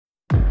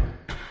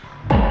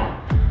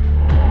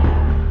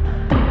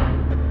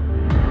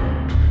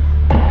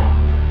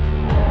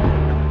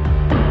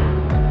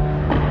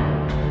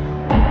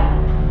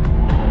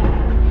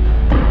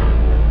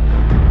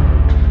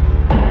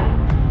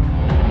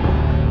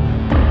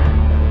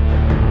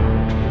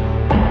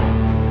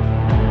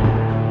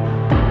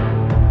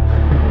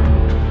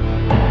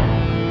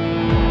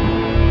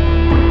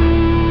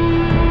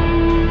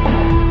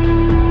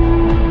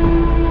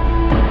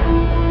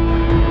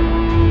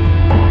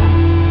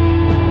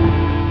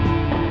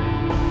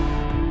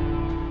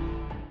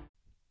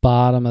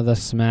Bottom of the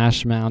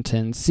Smash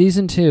Mountain,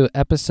 Season 2,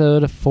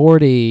 Episode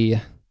 40,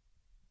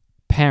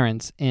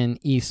 Parents in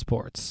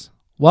Esports.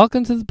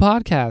 Welcome to the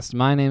podcast.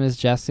 My name is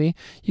Jesse.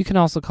 You can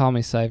also call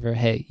me Cypher.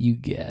 Hey, you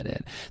get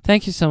it.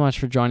 Thank you so much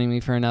for joining me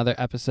for another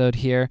episode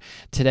here.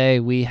 Today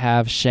we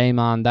have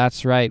Shaymon.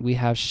 That's right. We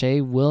have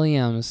Shay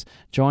Williams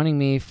joining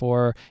me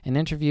for an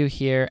interview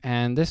here,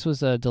 and this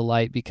was a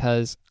delight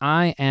because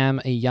I am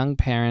a young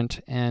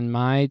parent and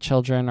my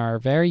children are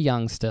very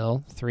young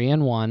still, 3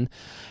 and 1.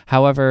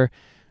 However,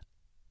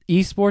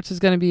 esports is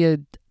going to be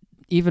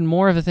even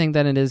more of a thing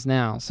than it is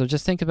now. So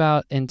just think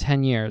about in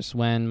 10 years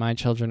when my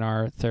children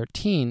are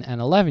 13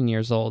 and 11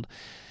 years old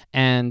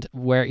and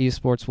where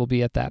esports will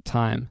be at that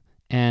time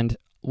and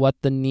what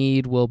the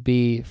need will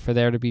be for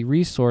there to be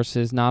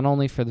resources, not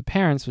only for the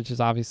parents, which is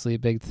obviously a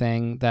big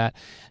thing that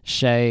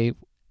Shay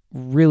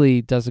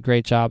really does a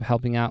great job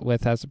helping out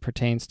with as it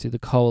pertains to the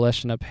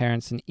Coalition of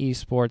Parents in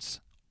Esports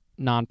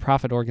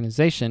nonprofit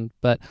organization.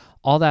 But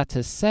all that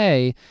to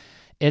say,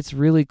 it's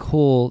really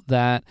cool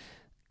that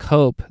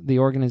COPE, the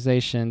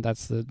organization,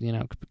 that's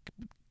the,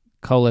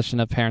 Coalition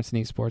of Parents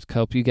in Esports,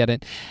 COPE, you get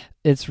it.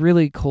 It's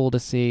really cool to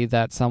see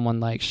that someone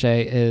like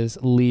Shay is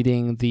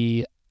leading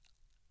the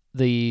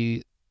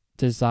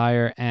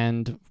desire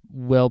and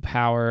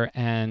willpower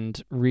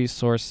and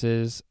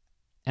resources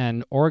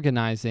and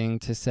organizing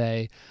to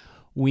say,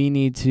 we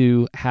need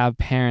to have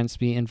parents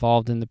be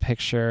involved in the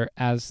picture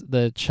as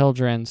the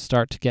children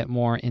start to get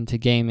more into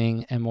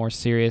gaming and more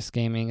serious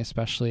gaming,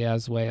 especially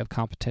as a way of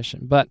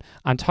competition. But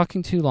I'm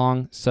talking too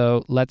long,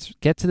 so let's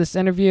get to this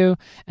interview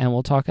and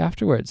we'll talk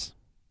afterwards.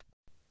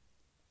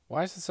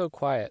 Why is it so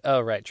quiet? Oh,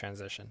 right,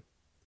 transition.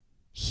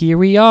 Here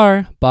we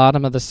are,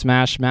 bottom of the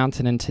Smash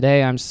Mountain, and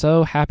today I'm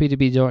so happy to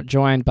be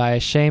joined by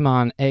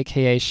Shaymon,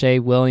 aka Shay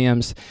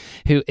Williams,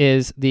 who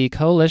is the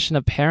Coalition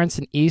of Parents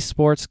in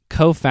Esports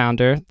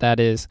co-founder, that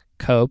is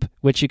COPE,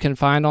 which you can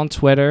find on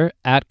Twitter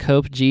at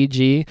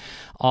COPEGG,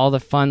 all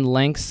the fun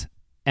links.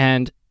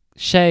 And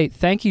Shay,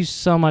 thank you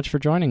so much for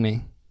joining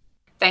me.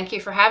 Thank you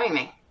for having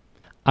me.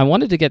 I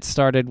wanted to get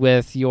started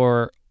with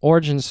your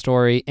origin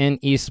story in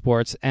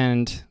esports,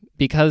 and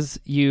because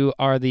you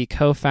are the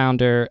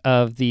co-founder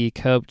of the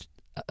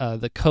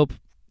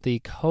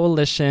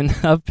Coalition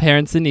of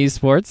Parents in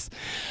Esports,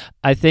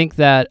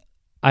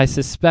 I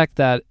suspect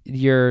that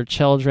your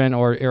children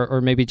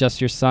or maybe just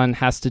your son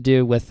has to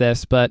do with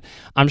this, but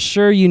I'm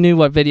sure you knew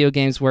what video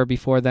games were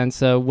before then.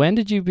 So when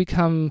did you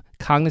become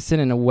cognizant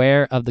and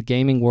aware of the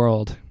gaming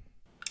world?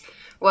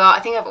 Well, I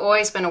think I've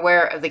always been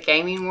aware of the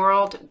gaming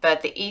world,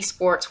 but the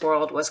esports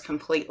world was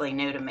completely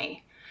new to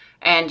me.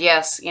 And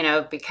yes,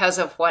 because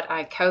of what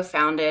I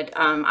co-founded,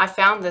 I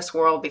found this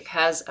world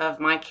because of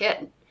my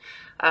kid.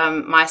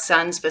 My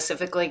son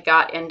specifically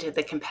got into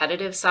the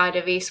competitive side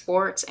of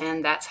esports,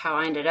 and that's how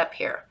I ended up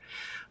here.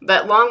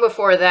 But long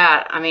before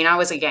that, I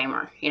was a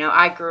gamer.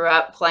 I grew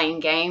up playing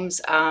games.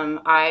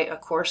 I,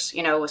 of course,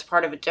 was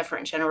part of a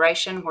different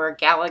generation where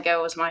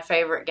Galaga was my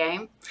favorite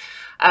game.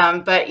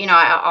 But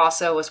I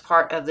also was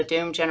part of the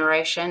Doom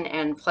generation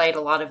and played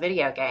a lot of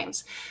video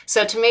games.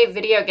 So to me,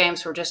 video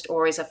games were just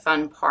always a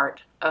fun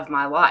part of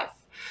my life.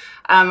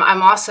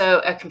 I'm also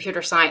a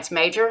computer science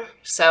major,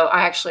 so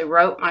I actually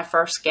wrote my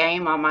first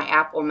game on my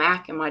Apple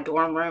Mac in my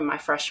dorm room my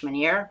freshman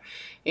year.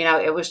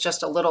 It was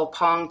just a little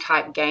Pong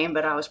type game,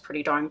 but I was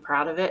pretty darn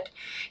proud of it.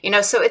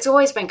 So it's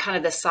always been kind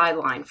of the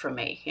sideline for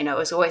me. It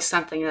was always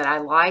something that I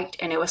liked,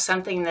 and it was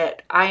something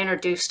that I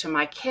introduced to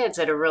my kids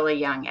at a really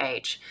young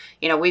age.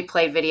 We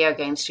played video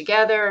games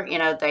together.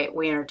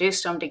 We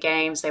introduced them to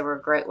games. They were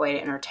a great way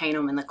to entertain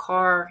them in the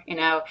car,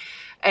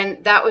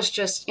 and that was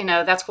just,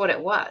 that's what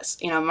it was.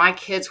 My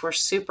kids were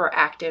super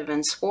active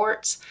in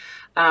sports.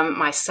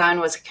 My son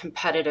was a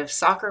competitive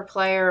soccer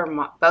player.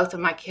 Both of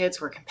my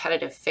kids were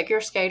competitive figure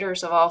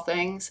skaters, of all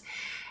things.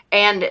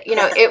 And,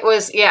 it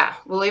was,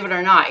 believe it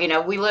or not,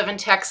 we live in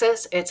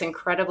Texas. It's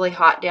incredibly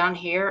hot down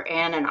here,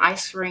 and an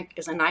ice rink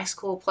is a nice,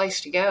 cool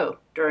place to go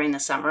during the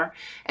summer.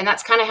 And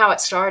that's kind of how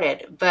it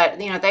started. But,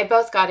 they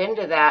both got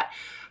into that.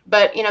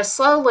 But,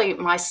 slowly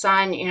my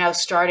son,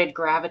 started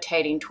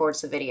gravitating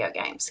towards the video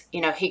games.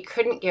 He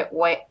couldn't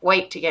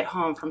wait to get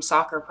home from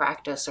soccer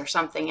practice or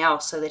something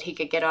else so that he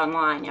could get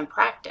online and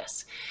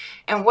practice.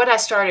 And what I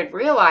started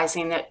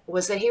realizing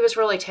was that he was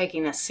really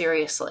taking this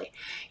seriously.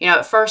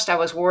 At first I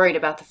was worried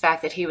about the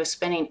fact that he was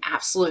spending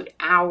absolute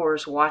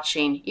hours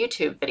watching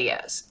YouTube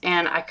videos.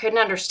 And I couldn't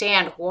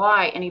understand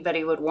why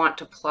anybody would want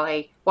to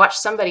watch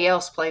somebody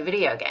else play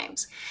video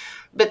games.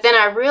 But then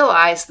I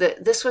realized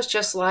that this was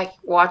just like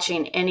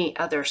watching any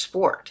other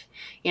sport.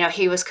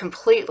 He was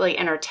completely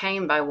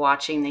entertained by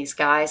watching these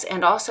guys,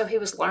 and also he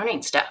was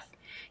learning stuff.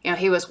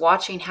 He was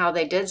watching how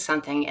they did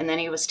something, and then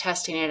he was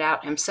testing it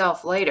out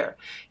himself later.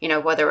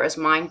 Whether it was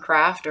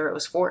Minecraft or it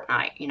was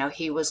Fortnite,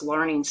 he was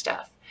learning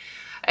stuff.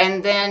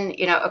 And then,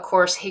 of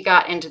course, he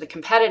got into the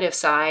competitive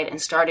side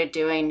and started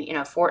doing,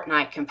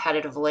 Fortnite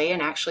competitively and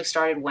actually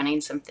started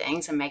winning some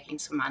things and making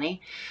some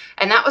money.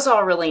 And that was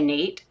all really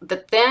neat.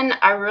 But then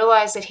I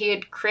realized that he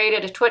had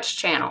created a Twitch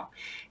channel.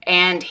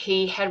 And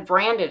he had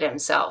branded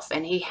himself,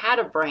 and he had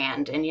a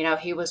brand, and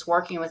he was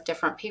working with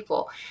different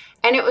people.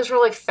 And it was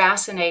really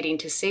fascinating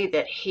to see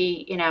that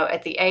he,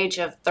 at the age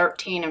of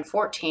 13 and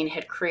 14,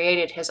 had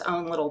created his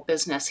own little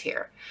business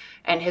here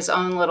and his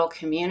own little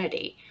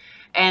community.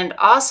 And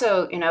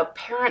also,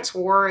 parents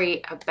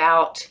worry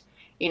about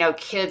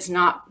kids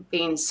not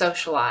being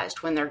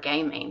socialized when they're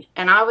gaming.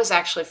 And I was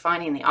actually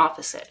finding the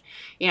opposite.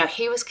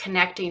 He was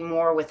connecting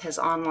more with his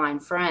online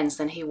friends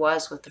than he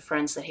was with the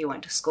friends that he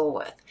went to school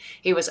with.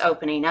 He was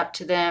opening up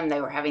to them.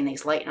 They were having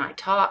these late night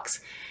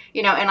talks,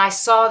 and I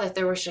saw that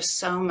there was just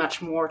so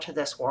much more to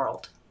this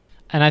world.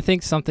 And I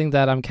think something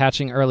that I'm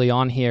catching early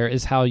on here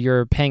is how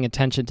you're paying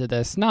attention to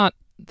this. Not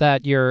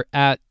that you're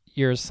at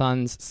your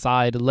son's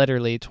side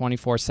literally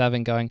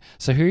 24/7 going,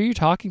 so who are you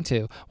talking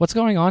to? What's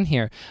going on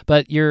here?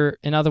 But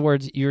in other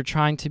words, you're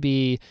trying to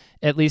be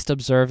at least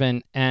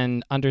observant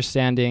and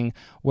understanding,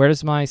 where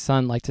does my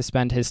son like to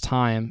spend his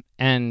time?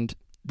 And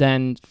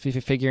then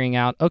figuring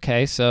out,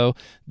 okay, so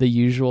the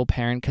usual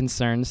parent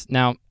concerns.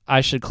 Now, I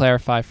should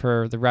clarify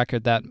for the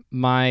record that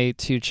my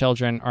two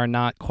children are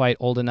not quite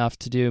old enough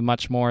to do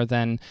much more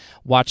than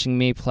watching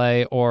me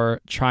play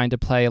or trying to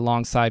play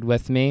alongside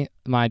with me.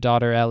 My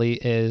daughter Ellie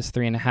is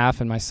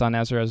 3.5 and my son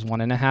Ezra is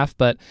 1.5,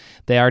 but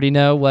they already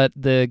know what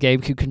the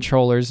GameCube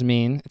controllers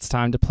mean. It's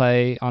time to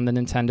play on the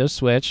Nintendo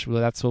Switch. Well,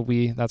 that's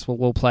what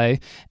we'll play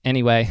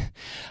anyway.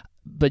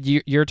 But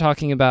you're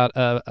talking about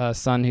a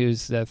son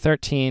who's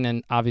 13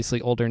 and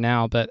obviously older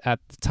now, but at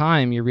the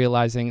time you're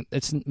realizing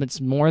it's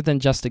more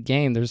than just a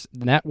game. There's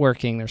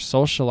networking, there's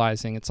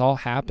socializing, it's all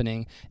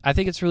happening. I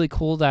think it's really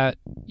cool that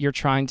you're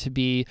trying to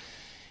be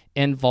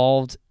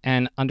involved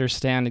and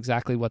understand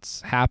exactly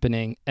what's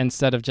happening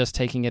instead of just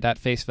taking it at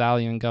face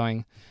value and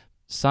going,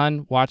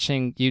 son,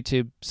 watching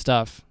YouTube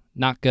stuff,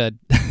 not good.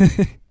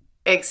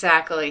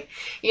 Exactly.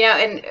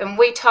 And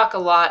we talk a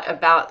lot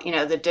about,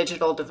 the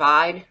digital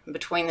divide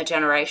between the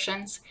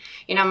generations.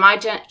 My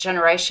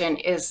generation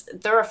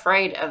they're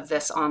afraid of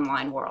this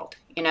online world,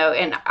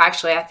 and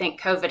actually I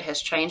think COVID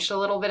has changed a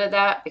little bit of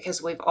that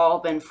because we've all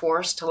been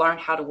forced to learn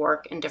how to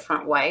work in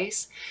different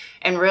ways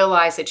and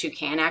realize that you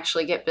can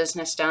actually get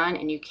business done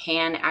and you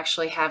can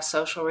actually have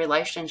social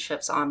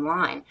relationships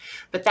online.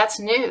 But that's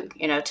new,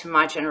 to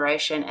my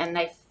generation, and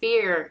they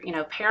fear,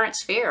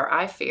 parents fear,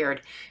 I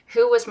feared,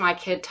 who was my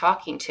kid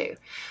talking to?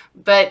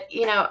 But,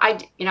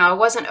 I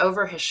wasn't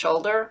over his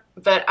shoulder,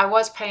 but I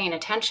was paying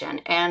attention.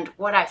 And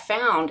what I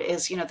found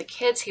is, the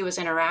kids he was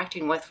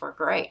interacting with were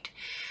great.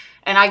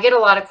 And I get a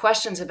lot of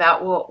questions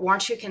about, well,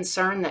 weren't you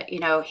concerned that,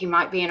 he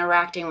might be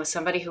interacting with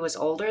somebody who was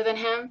older than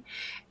him?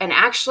 And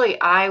actually,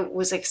 I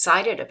was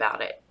excited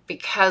about it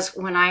because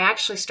when I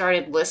actually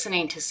started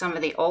listening to some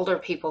of the older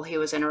people he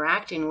was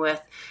interacting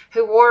with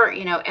who were,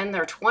 in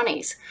their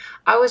 20s,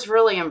 I was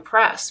really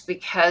impressed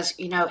because,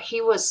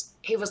 he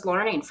was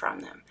learning from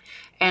them.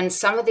 And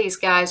some of these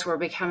guys were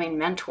becoming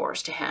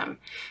mentors to him.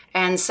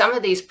 And some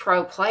of these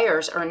pro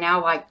players are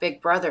now like big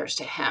brothers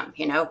to him.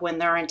 When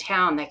they're in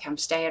town, they come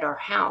stay at our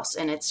house.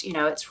 And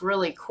it's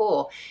really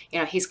cool.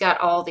 He's got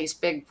all these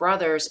big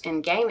brothers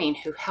in gaming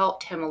who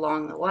helped him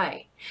along the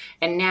way.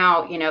 And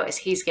now, as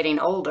he's getting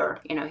older,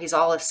 he's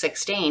all of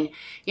 16,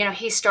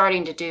 he's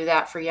starting to do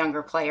that for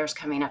younger players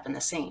coming up in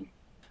the scene.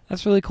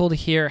 That's really cool to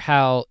hear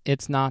how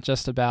it's not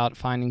just about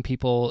finding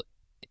people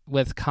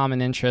with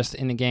common interest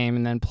in a game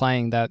and then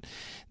playing, that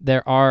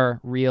there are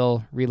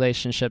real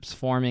relationships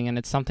forming. And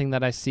it's something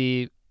that I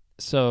see.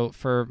 So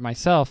for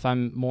myself,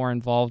 I'm more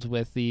involved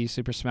with the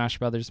Super Smash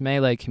Bros.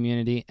 Melee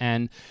community,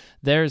 and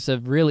there's a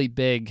really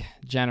big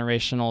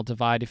generational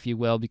divide, if you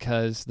will,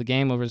 because the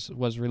game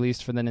was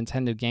released for the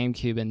Nintendo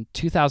GameCube in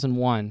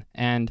 2001,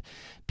 and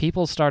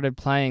people started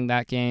playing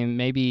that game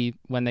maybe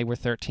when they were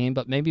 13,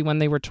 but maybe when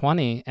they were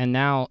 20, and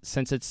now,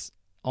 since it's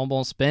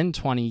almost been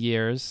 20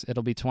 years.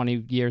 It'll be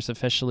 20 years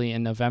officially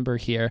in November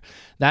here.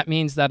 That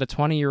means that a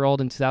 20-year-old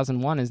in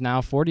 2001 is now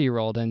a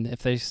 40-year-old. And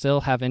if they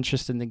still have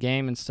interest in the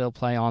game and still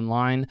play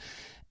online,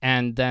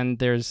 and then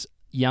there's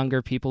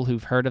younger people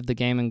who've heard of the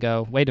game and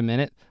go, wait a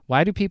minute,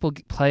 why do people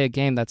play a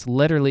game that's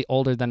literally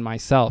older than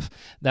myself?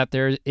 That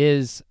there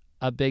is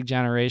a big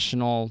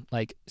generational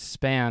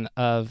span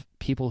of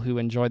people who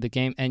enjoy the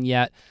game, and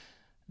yet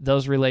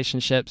those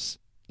relationships,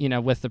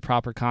 with the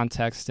proper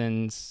context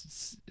and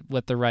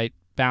with the right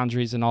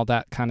boundaries and all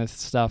that kind of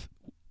stuff,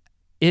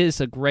 is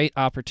a great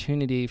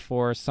opportunity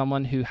for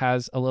someone who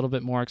has a little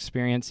bit more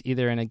experience,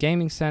 either in a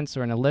gaming sense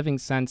or in a living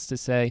sense, to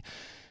say,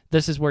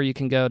 this is where you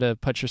can go to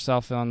put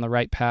yourself on the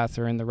right path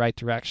or in the right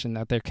direction,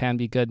 that there can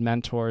be good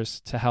mentors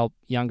to help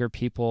younger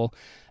people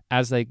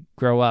as they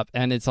grow up.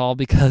 And it's all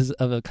because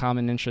of a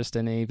common interest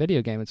in a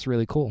video game. It's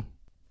really cool.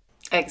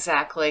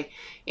 Exactly.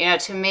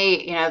 To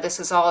me, this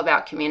is all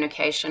about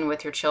communication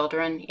with your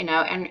children,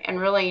 and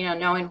really,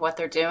 knowing what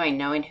they're doing,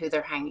 knowing who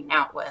they're hanging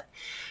out with.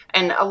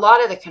 And a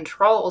lot of the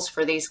controls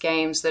for these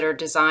games that are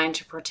designed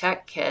to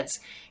protect kids,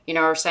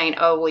 are saying,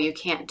 oh, well, you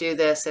can't do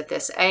this at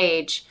this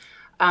age.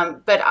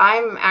 But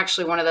I'm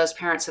actually one of those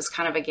parents that's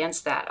kind of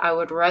against that. I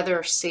would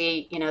rather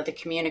see, the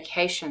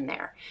communication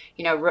there,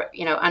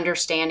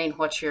 understanding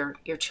what your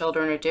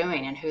children are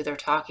doing and who they're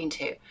talking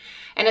to.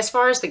 And as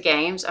far as the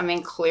games, I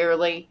mean,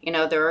 clearly,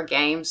 there are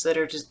games that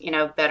are just,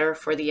 better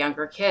for the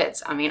younger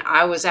kids. I mean,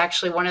 I was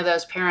actually one of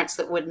those parents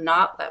that would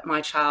not let my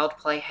child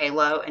play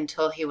Halo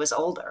until he was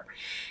older.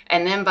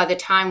 And then by the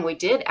time we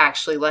did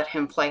actually let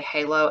him play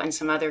Halo and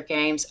some other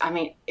games, I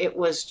mean, it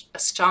was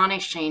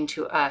astonishing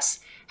to us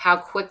how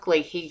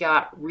quickly he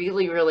got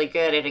really, really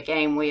good at a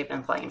game we have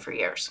been playing for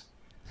years.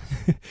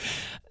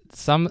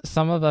 Some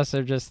of us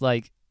are just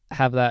like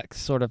have that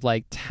sort of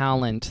like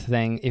talent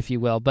thing, if you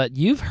will. But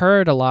you've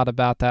heard a lot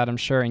about that, I'm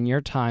sure, in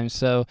your time.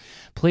 So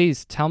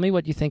please tell me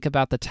what you think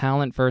about the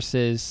talent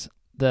versus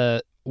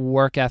the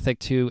work ethic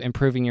to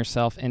improving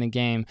yourself in a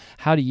game.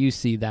 How do you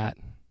see that?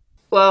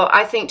 Well,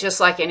 I think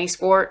just like any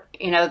sport,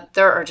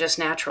 there are just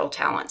natural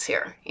talents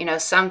here.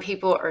 Some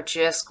people are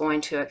just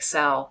going to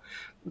excel,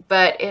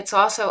 but it's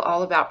also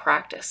all about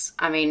practice.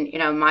 I mean,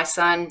 my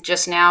son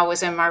just now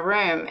was in my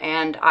room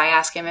and I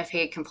asked him if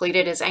he had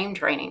completed his AIM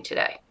training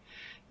today,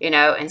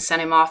 and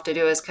sent him off to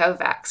do his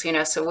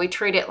Kovacs, so we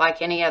treat it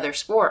like any other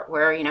sport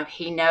where,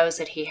 he knows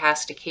that he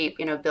has to keep,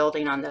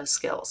 building on those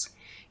skills.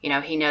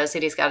 He knows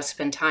that he's got to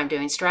spend time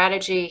doing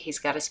strategy. He's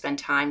got to spend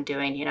time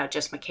doing,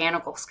 just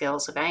mechanical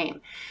skills of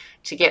AIM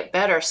to get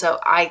better. So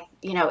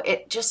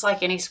it just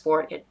like any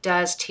sport, it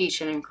does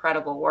teach an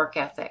incredible work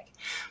ethic.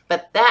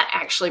 But that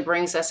actually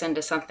brings us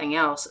into something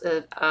else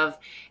of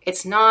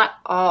it's not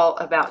all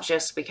about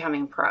just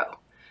becoming pro.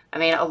 I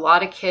mean, a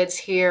lot of kids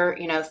here,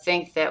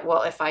 think that,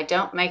 well, if I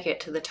don't make it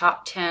to the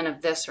top 10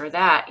 of this or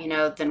that,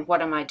 then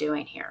what am I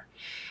doing here?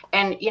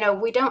 And,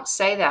 we don't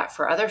say that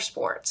for other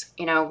sports.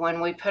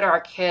 When we put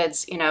our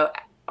kids,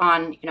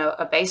 on,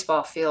 a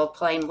baseball field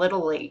playing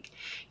Little League,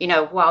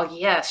 while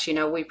yes,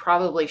 we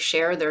probably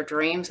share their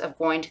dreams of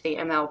going to the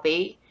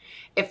MLB,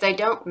 if they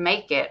don't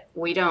make it,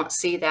 we don't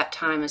see that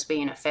time as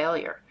being a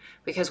failure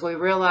because we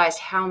realize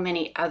how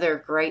many other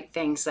great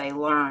things they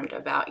learned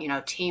about,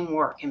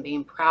 teamwork and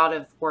being proud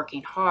of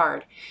working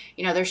hard.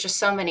 There's just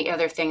so many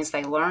other things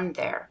they learned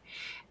there.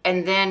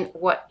 And then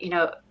what,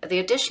 the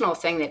additional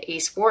thing that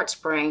esports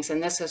brings,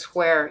 and this is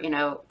where,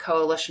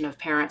 Coalition of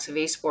Parents of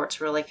Esports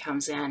really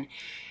comes in,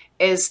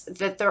 is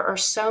that there are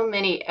so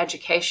many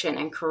education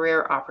and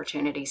career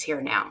opportunities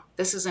here now.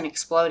 This is an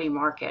exploding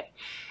market.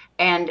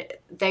 And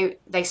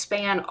they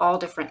span all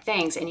different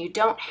things. And you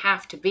don't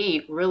have to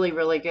be really,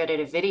 really good at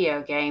a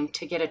video game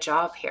to get a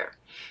job here.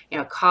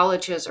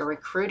 Colleges are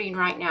recruiting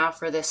right now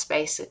for this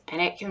space,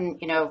 and it can,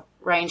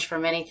 range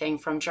from anything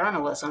from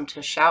journalism to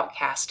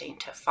shoutcasting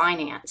to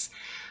finance.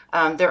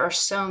 There are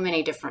so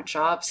many different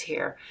jobs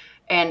here.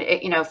 And,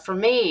 for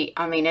me,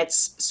 I mean,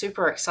 it's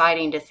super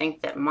exciting to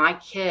think that my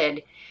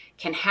kid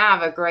can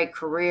have a great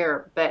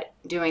career, but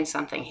doing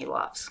something he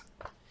loves.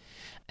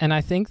 And I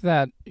think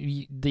that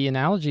the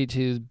analogy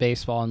to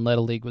baseball and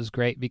Little League was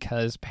great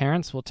because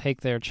parents will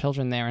take their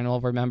children there and will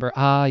remember,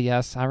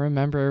 yes, I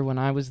remember when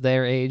I was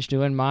their age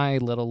doing my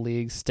Little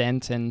League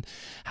stint and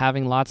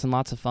having lots and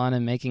lots of fun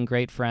and making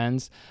great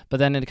friends. But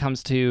then it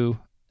comes to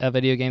a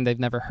video game they've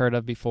never heard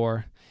of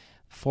before.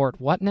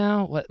 Fort what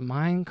now? What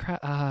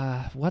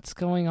Minecraft? What's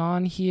going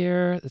on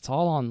here? It's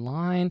all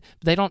online.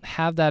 They don't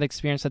have that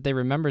experience that they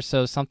remember.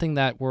 So something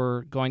that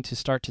we're going to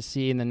start to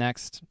see in the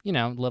next,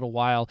 little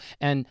while,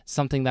 and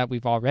something that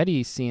we've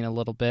already seen a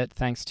little bit,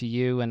 thanks to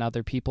you and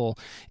other people,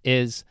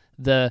 is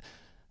the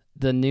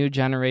new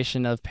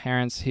generation of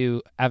parents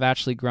who have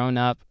actually grown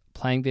up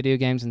playing video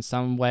games in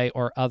some way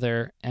or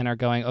other and are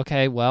going,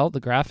 okay, well,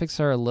 the graphics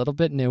are a little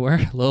bit newer,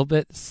 a little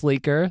bit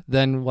sleeker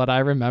than what I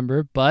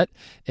remember, but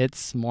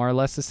it's more or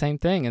less the same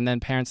thing. And then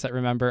parents that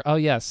remember, oh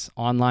yes,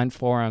 online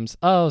forums,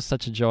 oh,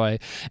 such a joy.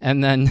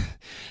 And then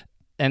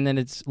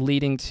it's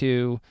leading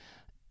to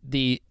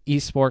the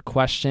esport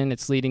question.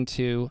 It's leading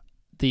to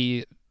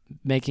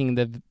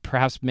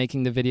perhaps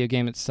making the video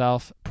game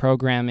itself,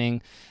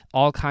 programming,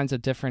 all kinds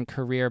of different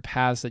career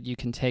paths that you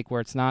can take where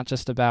it's not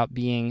just about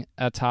being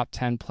a top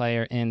 10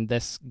 player in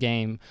this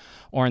game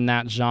or in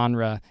that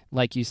genre.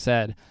 Like you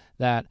said,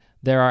 that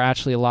there are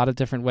actually a lot of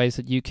different ways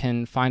that you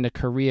can find a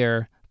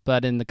career,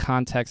 but in the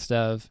context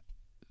of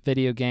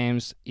video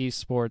games,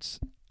 esports,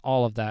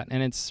 all of that.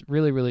 And it's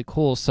really, really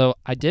cool. So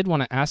I did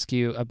want to ask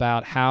you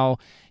about how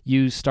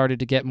you started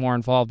to get more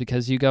involved,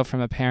 because you go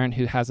from a parent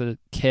who has a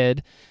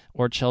kid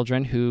or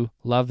children who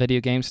love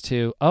video games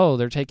to, oh,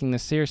 they're taking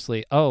this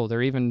seriously. Oh,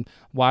 they're even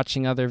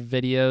watching other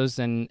videos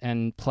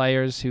and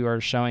players who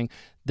are showing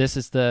this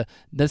is the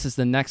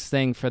next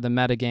thing for the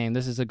meta game.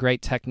 This is a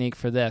great technique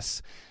for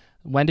this.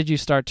 When did you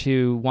start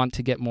to want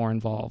to get more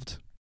involved?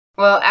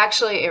 Well,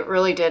 actually, it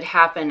really did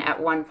happen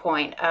at one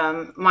point.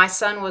 My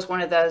son was one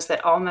of those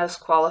that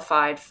almost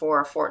qualified for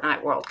a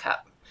Fortnite World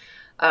Cup.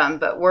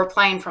 But we're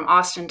playing from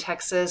Austin,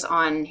 Texas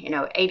on,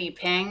 80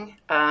 ping.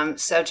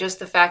 So just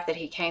the fact that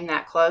he came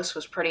that close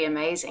was pretty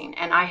amazing.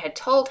 And I had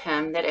told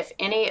him that if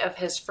any of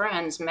his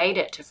friends made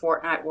it to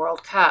Fortnite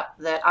World Cup,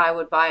 that I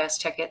would buy us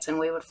tickets and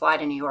we would fly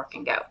to New York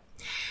and go.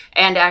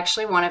 And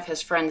actually, one of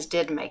his friends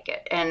did make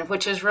it, and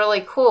which is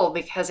really cool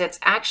because it's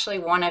actually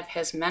one of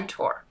his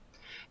mentor,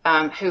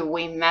 who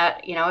we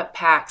met, at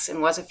PAX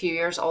and was a few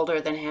years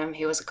older than him.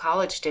 He was a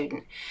college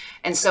student.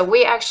 And so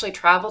we actually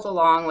traveled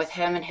along with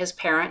him and his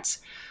parents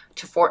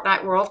to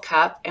Fortnite World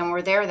Cup and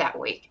were there that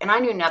week. And I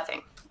knew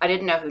nothing. I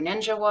didn't know who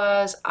Ninja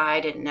was. I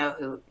didn't know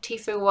who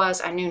Tfue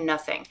was. I knew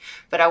nothing.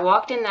 But I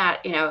walked in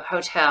that,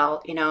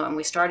 hotel, and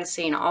we started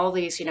seeing all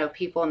these,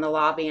 people in the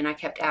lobby, and I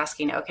kept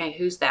asking, okay,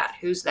 who's that?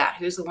 Who's that?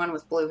 Who's the one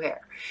with blue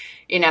hair?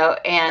 And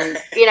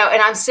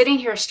I'm sitting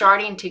here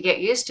starting to get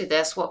used to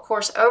this. Well, of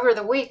course, over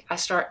the week, I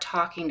start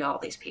talking to all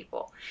these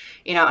people,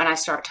 and I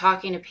start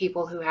talking to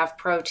people who have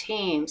pro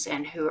teams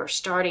and who are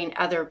starting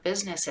other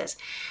businesses.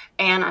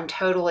 And I'm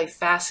totally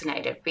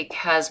fascinated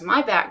because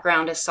my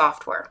background is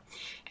software.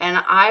 And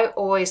I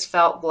always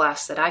felt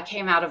blessed that I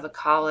came out of a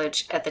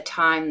college at the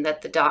time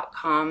that the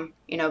dot-com,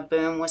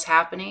 boom was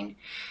happening.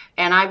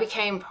 And I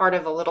became part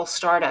of a little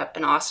startup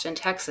in Austin,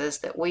 Texas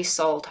that we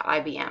sold to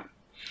IBM.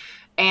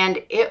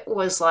 And it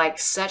was like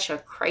such a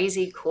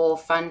crazy, cool,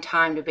 fun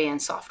time to be in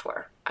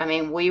software. I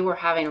mean, we were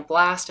having a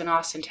blast in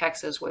Austin,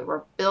 Texas. We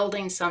were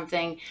building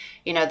something,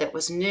 that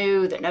was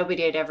new, that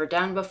nobody had ever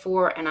done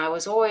before. And I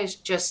was always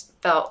just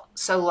felt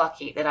so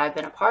lucky that I've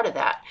been a part of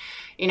that,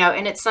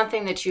 and it's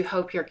something that you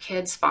hope your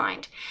kids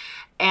find.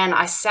 And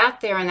I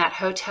sat there in that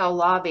hotel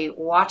lobby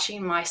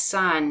watching my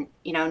son,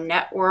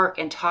 network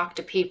and talk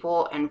to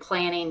people and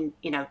planning,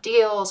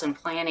 deals and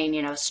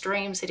planning,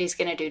 streams that he's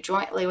going to do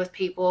jointly with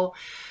people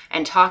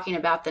and talking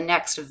about the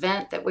next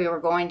event that we were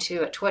going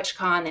to at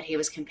TwitchCon that he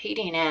was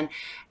competing in.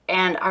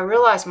 And I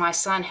realized my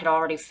son had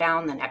already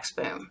found the next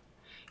boom.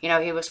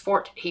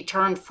 He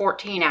turned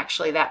 14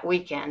 actually that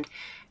weekend,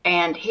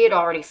 and he had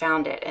already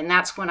found it. And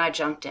that's when I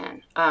jumped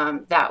in.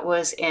 That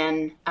was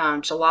in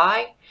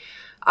July.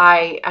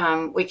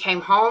 We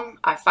came home.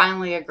 I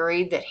finally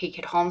agreed that he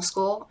could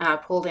homeschool, and I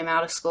pulled him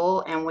out of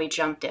school, and we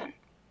jumped in.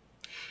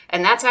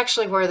 And that's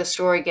actually where the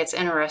story gets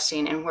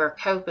interesting and where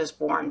Cope is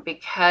born,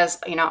 because,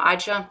 I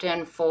jumped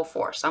in full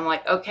force. I'm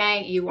like,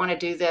 okay, you want to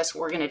do this,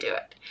 we're going to do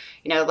it.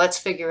 Let's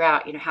figure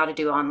out, how to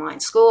do online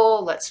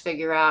school. Let's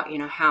figure out,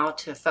 how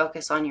to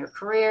focus on your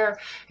career.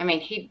 I mean,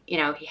 he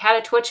had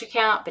a Twitch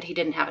account, but he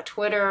didn't have a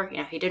Twitter.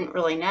 He didn't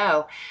really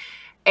know.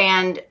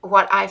 And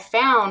what I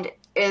found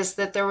is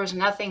that there was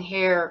nothing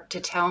here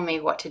to tell me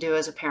what to do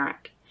as a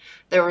parent.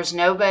 There was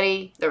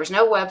nobody, there was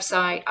no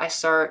website I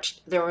searched.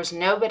 There was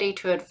nobody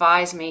to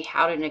advise me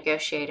how to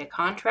negotiate a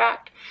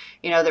contract.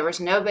 There was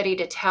nobody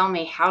to tell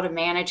me how to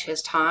manage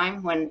his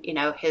time when,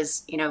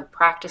 his,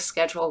 practice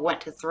schedule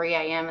went to 3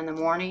 a.m. in the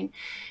morning,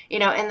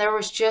 and there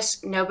was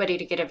just nobody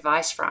to get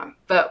advice from.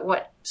 But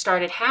what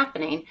started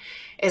happening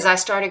is I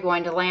started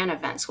going to LAN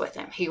events with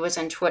him. He was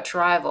in Twitch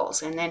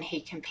Rivals, and then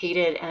he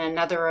competed in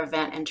another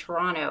event in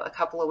Toronto a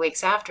couple of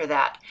weeks after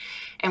that.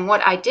 And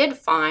what I did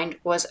find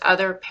was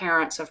other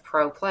parents of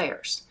pro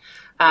players.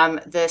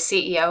 The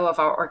CEO of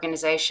our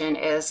organization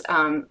is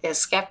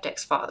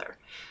Skeptic's father.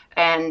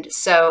 And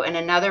so, and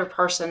another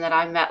person that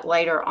I met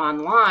later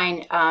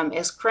online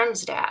is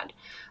Krim's dad.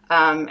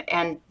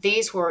 And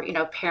these were,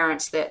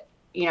 parents that,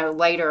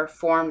 later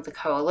formed the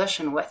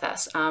coalition with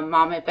us.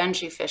 Mama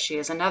Benji Fishy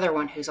is another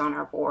one who's on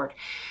our board.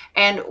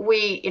 And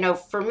we,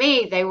 for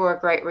me, they were a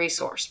great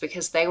resource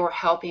because they were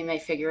helping me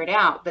figure it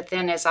out. But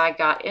then as I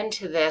got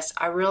into this,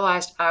 I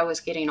realized I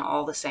was getting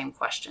all the same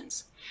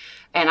questions.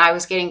 And I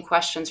was getting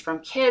questions from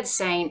kids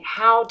saying,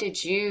 how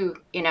did you,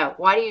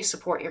 why do you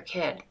support your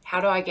kid? How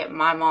do I get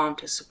my mom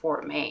to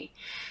support me?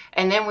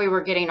 And then we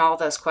were getting all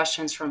those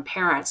questions from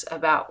parents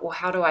about, well,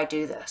 how do I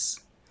do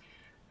this?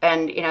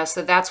 And,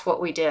 so that's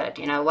what we did.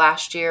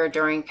 Last year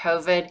during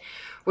COVID,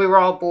 we were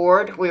all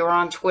bored. We were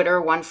on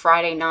Twitter one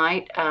Friday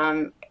night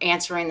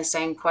answering the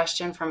same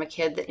question from a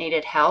kid that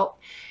needed help.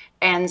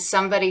 And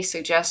somebody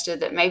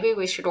suggested that maybe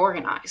we should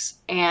organize.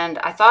 And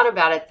I thought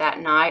about it that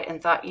night and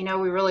thought, we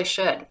really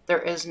should.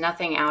 There is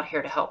nothing out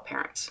here to help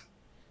parents.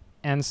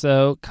 And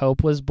so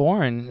Cope was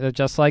born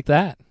just like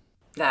that.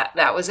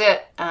 That was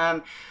it.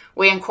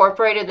 We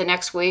incorporated the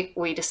next week.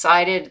 We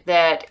decided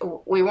that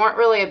we weren't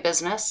really a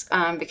business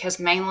because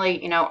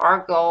mainly,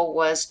 our goal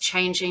was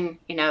changing,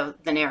 the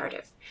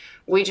narrative.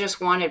 We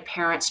just wanted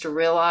parents to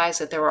realize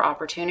that there were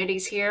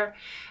opportunities here.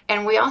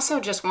 And we also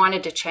just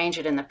wanted to change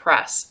it in the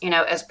press.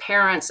 As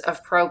parents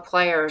of pro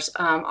players,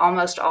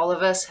 almost all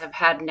of us have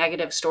had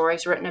negative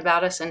stories written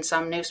about us in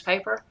some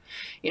newspaper,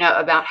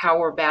 about how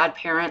we're bad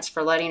parents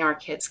for letting our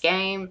kids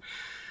game.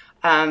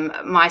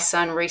 My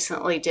son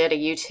recently did a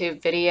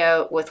YouTube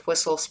video with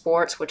Whistle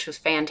Sports, which was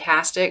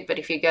fantastic. But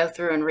if you go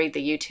through and read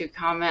the YouTube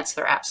comments,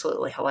 they're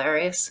absolutely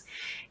hilarious.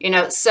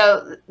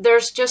 So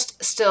there's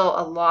just still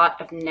a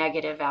lot of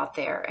negative out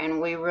there.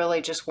 And we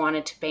really just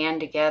wanted to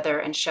band together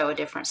and show a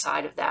different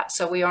side of that.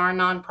 So we are a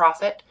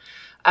nonprofit.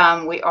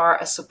 We are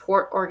a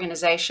support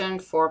organization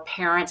for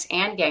parents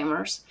and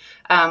gamers.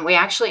 We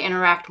actually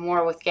interact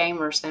more with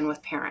gamers than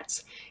with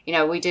parents.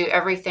 We do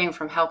everything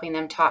from helping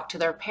them talk to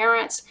their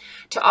parents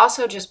to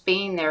also just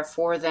being there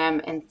for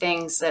them and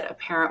things that a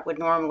parent would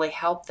normally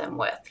help them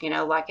with,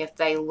 like if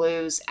they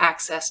lose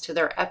access to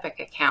their Epic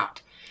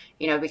account,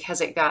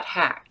 because it got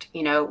hacked,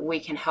 we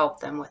can help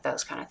them with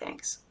those kind of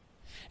things.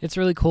 It's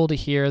really cool to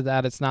hear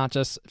that it's not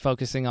just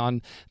focusing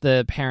on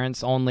the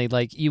parents only.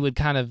 Like, you would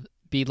kind of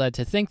be led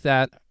to think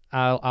that.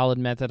 I'll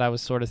admit that I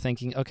was sort of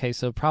thinking, okay,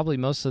 so probably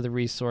most of the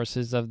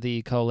resources of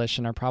the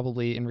coalition are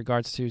probably in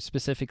regards to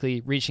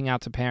specifically reaching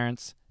out to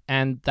parents,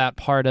 and that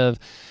part of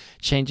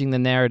changing the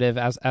narrative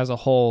as a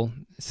whole,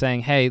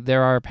 saying, hey,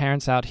 there are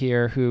parents out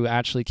here who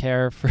actually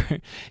care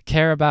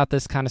about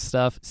this kind of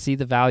stuff, see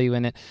the value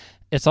in it.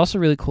 It's also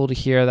really cool to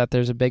hear that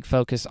there's a big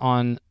focus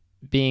on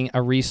being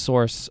a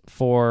resource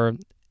for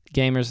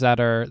gamers that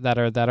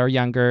are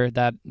younger,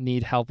 that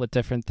need help with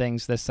different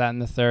things, this, that,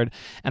 and the third.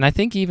 And I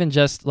think even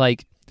just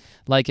like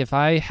if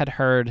I had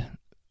heard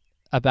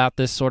about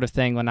this sort of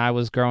thing when I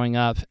was growing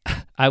up,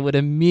 I would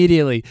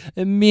immediately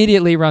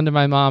run to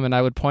my mom and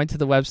I would point to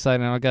the website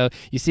and I'll go,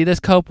 you see this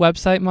Cope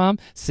website, Mom?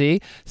 See?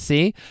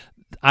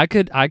 I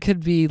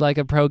could be like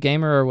a pro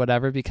gamer or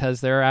whatever,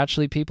 because there are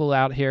actually people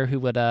out here who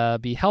would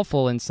be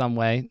helpful in some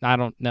way. I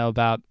don't know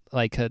about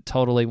like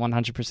totally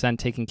 100%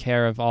 taking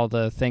care of all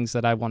the things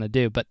that I want to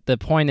do, but the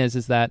point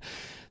is that,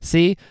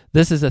 see,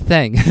 this is a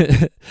thing.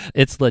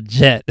 It's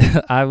legit.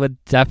 I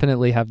would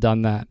definitely have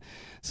done that.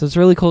 So it's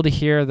really cool to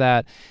hear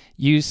that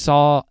you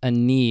saw a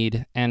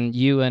need, and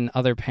you and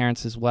other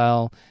parents as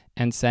well,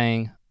 and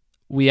saying,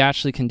 we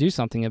actually can do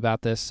something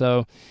about this.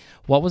 So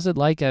what was it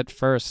like at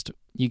first?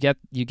 You get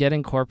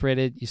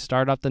incorporated, you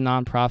start up the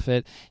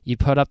nonprofit, you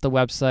put up the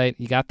website,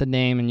 you got the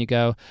name, and you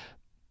go,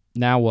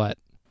 now what?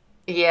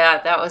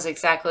 Yeah, that was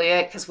exactly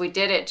it, because we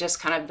did it just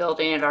kind of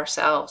building it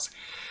ourselves.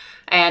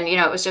 And,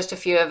 it was just a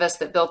few of us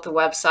that built the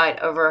website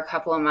over a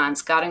couple of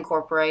months, got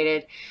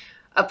incorporated,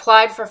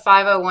 applied for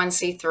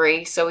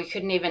 501c3, so we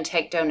couldn't even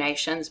take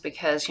donations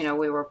because,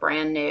 we were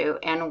brand new.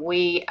 And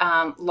we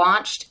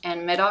launched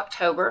in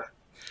mid-October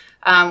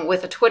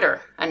with a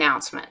Twitter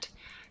announcement.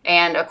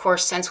 And of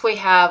course, since we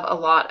have a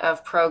lot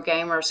of pro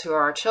gamers who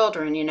are our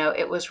children,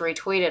 it was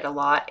retweeted a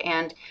lot.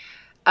 And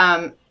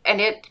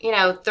it,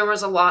 there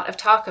was a lot of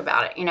talk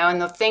about it,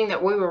 and the thing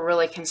that we were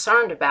really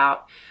concerned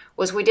about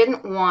was we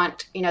didn't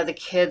want, the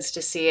kids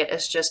to see it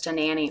as just a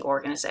nanny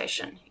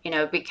organization,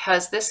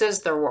 because this is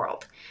their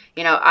world.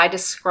 I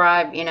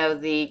describe,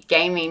 the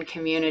gaming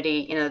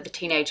community, the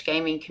teenage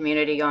gaming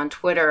community on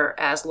Twitter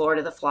as Lord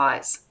of the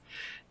Flies,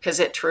 because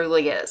it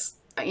truly is.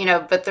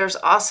 But there's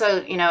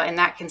also, and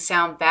that can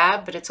sound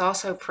bad, but it's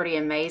also pretty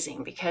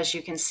amazing because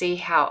you can see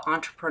how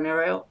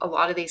entrepreneurial a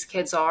lot of these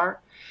kids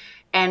are,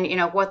 and,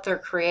 what they're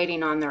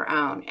creating on their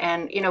own.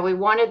 And, we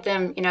wanted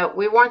them,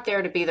 we weren't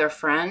there to be their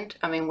friend.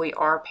 I mean, we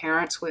are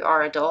parents, we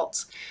are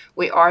adults,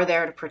 we are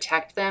there to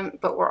protect them,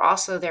 but we're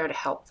also there to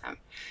help them.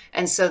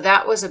 And so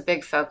that was a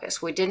big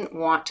focus. We didn't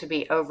want to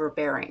be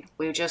overbearing.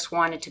 We just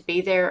wanted to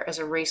be there as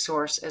a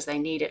resource as they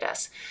needed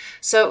us.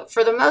 So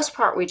for the most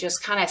part, we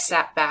just kind of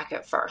sat back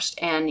at first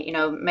and,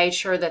 made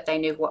sure that they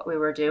knew what we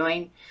were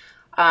doing.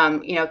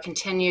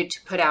 Continued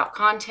to put out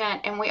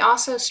content, and we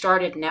also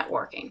started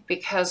networking,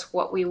 because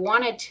what we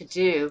wanted to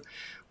do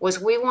was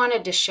we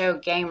wanted to show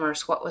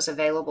gamers what was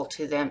available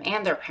to them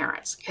and their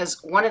parents.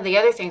 Because one of the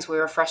other things we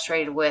were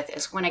frustrated with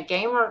is when a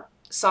gamer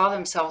saw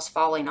themselves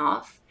falling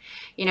off,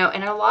 in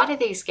a lot of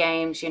these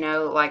games,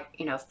 like,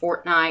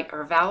 Fortnite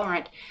or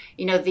Valorant,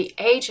 the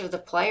age of the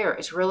player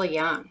is really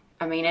young.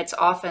 I mean, it's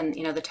often,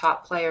 the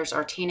top players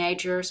are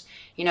teenagers.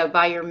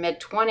 By your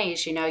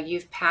mid-20s,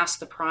 you've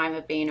passed the prime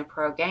of being a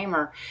pro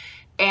gamer.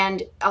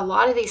 And a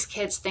lot of these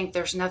kids think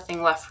there's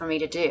nothing left for me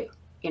to do,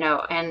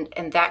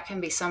 and that can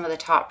be some of the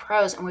top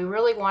pros. And we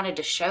really wanted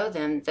to show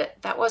them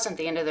that that wasn't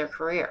the end of their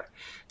career.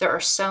 There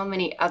are so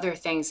many other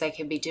things they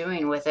could be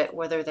doing with it,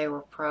 whether they were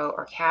pro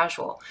or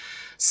casual.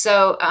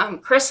 So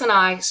Chris and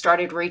I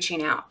started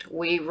reaching out.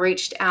 We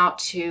reached out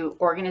to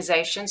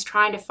organizations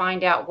trying to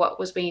find out what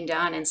was being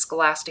done in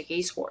scholastic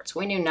esports.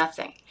 We knew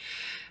nothing.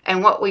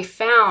 And what we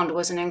found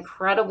was an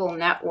incredible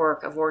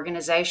network of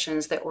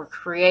organizations that were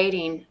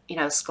creating,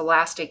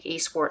 scholastic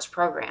esports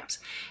programs.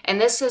 And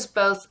this is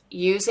both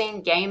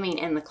using gaming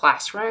in the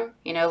classroom,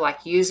 like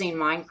using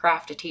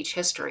Minecraft to teach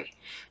history,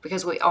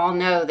 because we all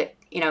know that,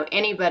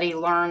 anybody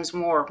learns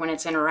more when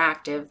it's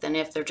interactive than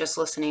if they're just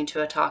listening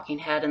to a talking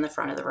head in the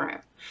front of the room.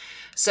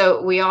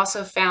 So we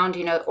also found,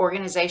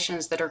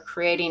 organizations that are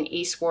creating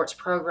esports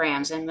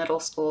programs in middle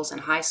schools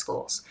and high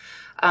schools.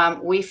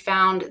 We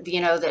found,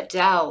 that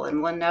Dell and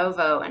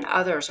Lenovo and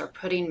others are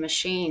putting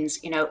machines,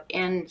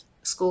 in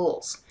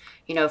schools,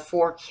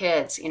 for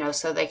kids,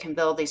 so they can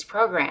build these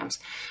programs.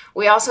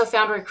 We also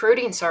found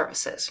recruiting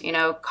services.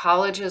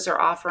 Colleges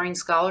are offering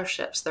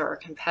scholarships. There are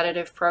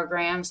competitive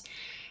programs.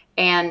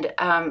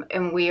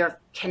 And we are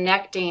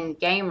connecting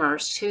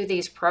gamers to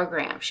these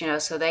programs,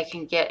 so they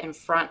can get in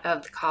front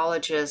of the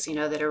colleges,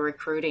 that are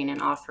recruiting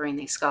and offering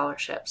these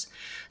scholarships.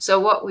 So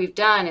what we've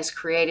done is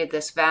created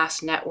this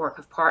vast network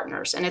of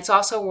partners, and it's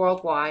also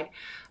worldwide.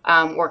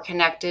 We're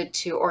connected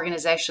to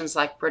organizations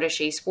like British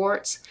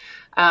Esports.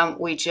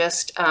 We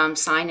just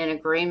signed an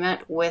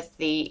agreement with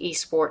the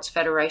Esports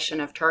Federation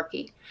of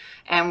Turkey,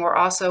 and we're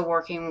also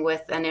working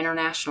with an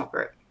international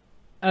group.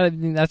 I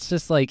mean, that's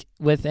just like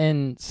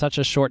within such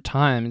a short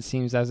time, it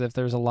seems as if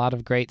there's a lot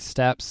of great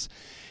steps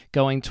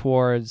going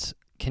towards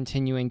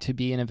continuing to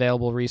be an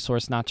available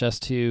resource, not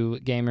just to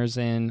gamers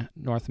in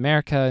North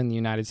America and the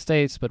United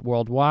States, but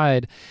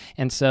worldwide.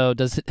 And so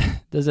does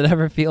it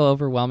ever feel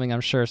overwhelming?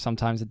 I'm sure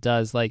sometimes it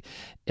does, like,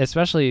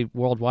 especially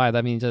worldwide.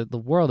 I mean, the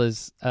world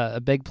is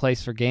a big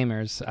place for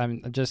gamers.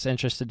 I'm just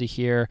interested to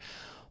hear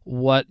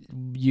what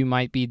you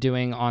might be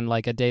doing on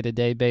like a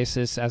day-to-day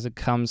basis as it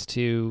comes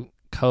to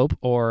cope,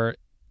 or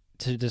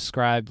to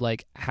describe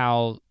like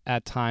how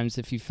at times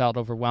if you felt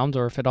overwhelmed,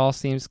 or if it all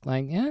seems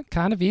like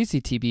kind of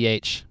easy,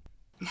 TBH.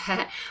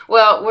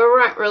 Well, we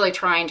weren't really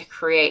trying to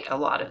create a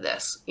lot of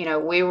this.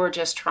 We were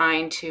just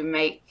trying to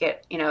make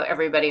it,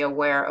 everybody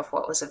aware of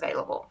what was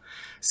available.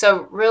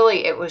 So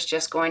really it was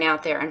just going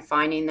out there and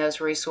finding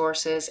those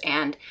resources.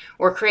 And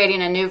we're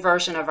creating a new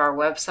version of our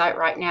website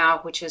right now,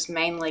 which is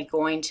mainly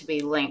going to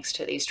be links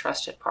to these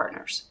trusted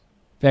partners.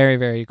 Very,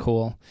 very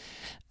cool.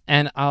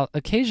 And I'll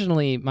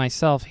occasionally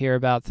myself hear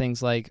about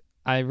things like,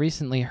 I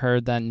recently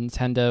heard that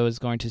Nintendo is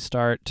going to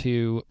start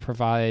to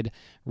provide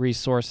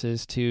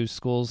resources to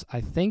schools,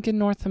 I think in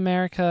North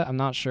America. I'm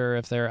not sure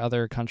if there are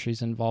other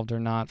countries involved or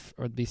not,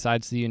 or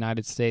besides the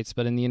United States.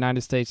 But in the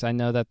United States, I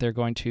know that they're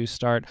going to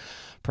start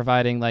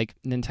providing like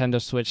Nintendo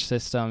Switch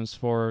systems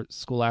for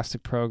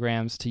scholastic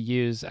programs to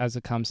use as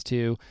it comes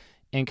to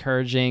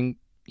encouraging,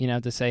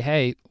 to say,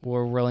 hey,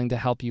 we're willing to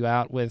help you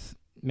out with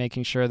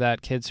making sure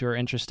that kids who are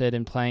interested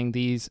in playing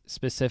these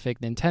specific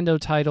Nintendo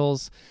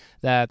titles,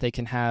 that they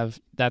can have,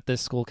 that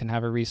this school can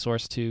have a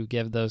resource to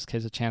give those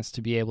kids a chance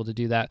to be able to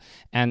do that,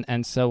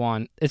 and so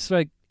on. It's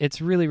like,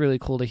 it's really, really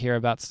cool to hear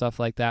about stuff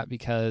like that,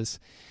 because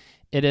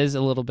it is a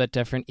little bit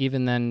different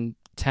even than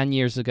 10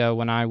 years ago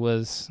when I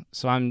was,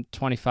 so I'm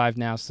 25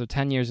 now, so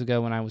 10 years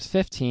ago when I was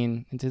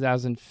 15 in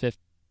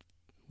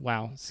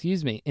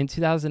 2015, in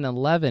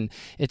 2011,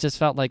 it just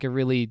felt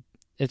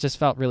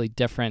really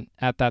different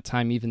at that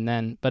time even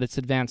then, but it's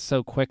advanced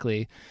so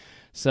quickly.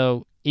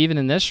 So even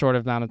in this short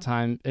amount of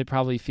time, it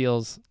probably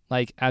feels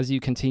like as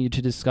you continue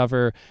to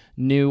discover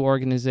new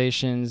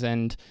organizations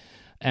and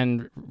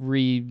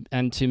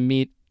to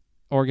meet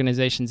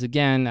organizations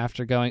again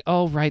after going,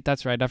 oh, right,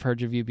 that's right, I've heard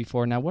your view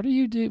before. Now, what are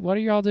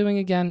you all doing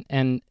again?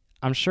 And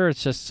I'm sure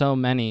it's just so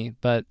many,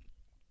 but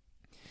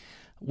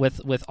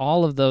with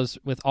all of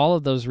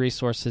those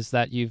resources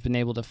that you've been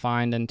able to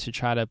find and to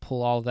try to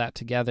pull all of that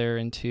together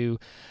into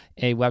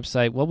a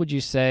website, what would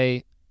you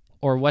say,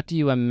 or what do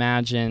you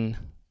imagine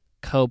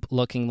COPE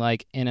looking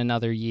like in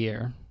another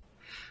year?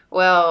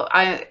 Well,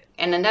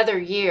 in another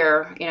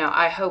year,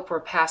 I hope we're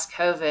past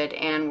COVID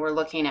and we're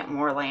looking at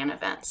more LAN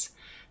events.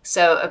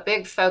 So a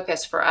big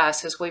focus for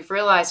us is we've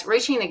realized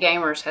reaching the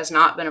gamers has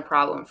not been a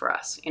problem for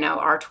us.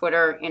 Our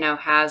Twitter,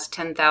 has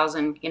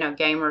 10,000,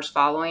 gamers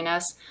following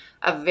us.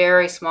 A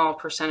very small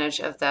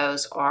percentage of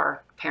those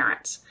are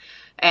parents.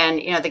 And,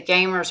 the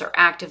gamers are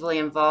actively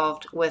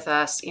involved with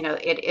us.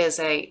 It is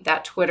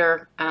that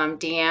Twitter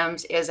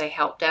DMs is a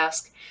help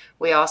desk.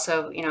 We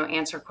also,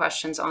 answer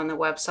questions on the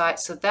website.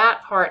 So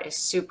that part is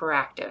super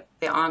active.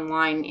 The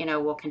online,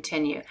 will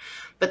continue.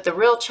 But the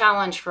real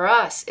challenge for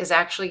us is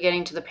actually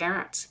getting to the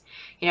parents,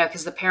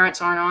 because the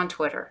parents aren't on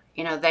Twitter.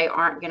 They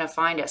aren't going to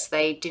find us.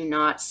 They do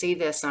not see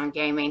this on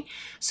gaming.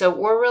 So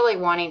we're really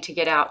wanting to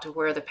get out to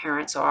where the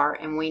parents are,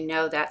 and we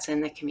know that's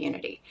in the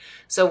community.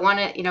 So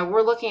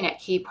we're looking at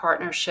key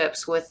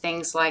partnerships with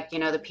things like, the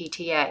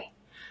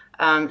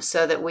PTA,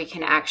 so that we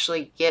can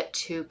actually get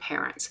to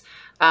parents.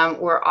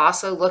 We're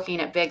also looking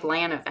at big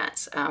LAN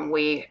events.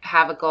 We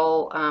have a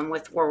goal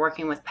we're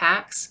working with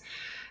PAX.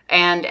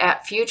 And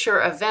at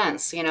future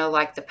events,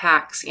 like the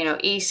PAX,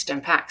 East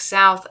and PAX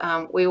South,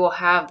 we will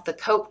have the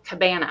COPE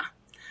Cabana,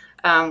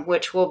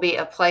 which will be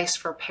a place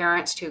for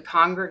parents to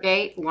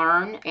congregate,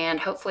 learn,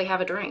 and hopefully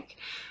have a drink.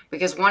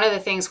 Because one of the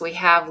things we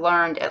have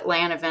learned at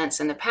LAN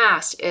events in the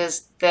past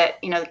is that,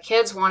 the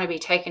kids want to be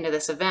taken to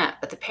this event,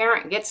 but the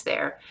parent gets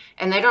there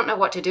and they don't know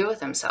what to do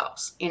with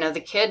themselves. The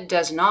kid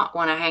does not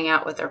want to hang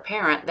out with their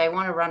parent. They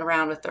want to run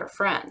around with their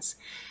friends.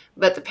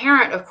 But the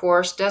parent, of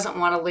course, doesn't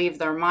want to leave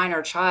their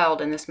minor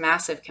child in this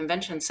massive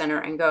convention center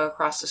and go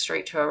across the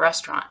street to a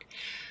restaurant.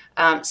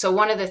 So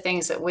one of the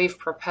things that we've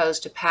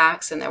proposed to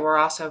PAX and that we're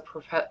also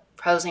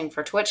proposing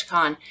for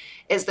TwitchCon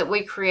is that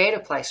we create a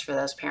place for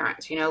those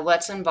parents.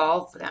 Let's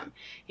involve them.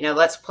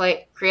 Let's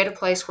create a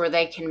place where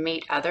they can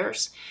meet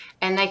others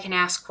and they can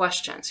ask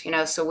questions.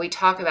 So we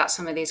talk about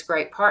some of these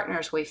great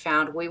partners we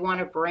found. We want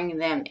to bring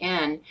them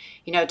in,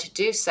 to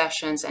do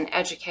sessions and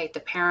educate the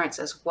parents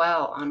as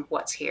well on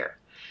what's here.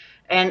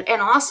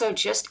 And also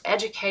just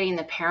educating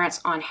the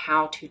parents on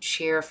how to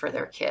cheer for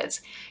their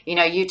kids.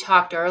 You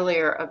talked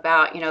earlier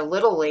about,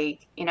 Little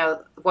League.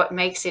 What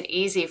makes it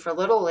easy for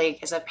Little League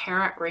is a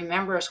parent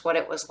remembers what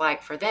it was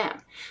like for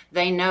them.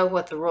 They know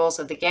what the rules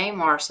of the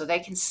game are, so they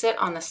can sit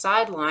on the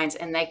sidelines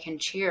and they can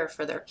cheer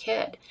for their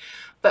kid.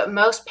 But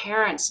most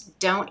parents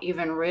don't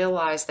even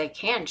realize they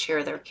can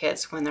cheer their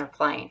kids when they're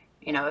playing,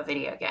 a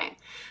video game.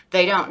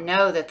 They don't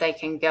know that they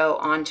can go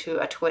onto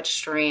a Twitch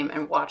stream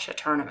and watch a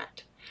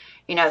tournament.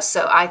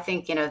 So I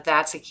think,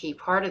 that's a key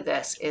part of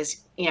this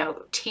is,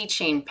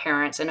 teaching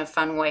parents in a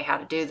fun way how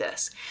to do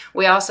this.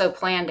 We also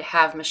plan to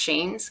have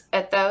machines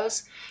at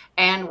those,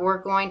 and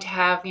we're going to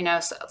have,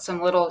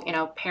 some little,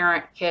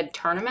 parent-kid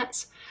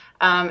tournaments,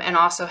 and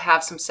also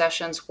have some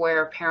sessions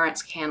where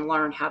parents can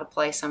learn how to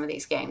play some of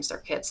these games their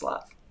kids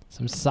love.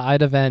 Some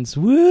side events.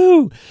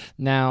 Woo!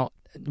 Now,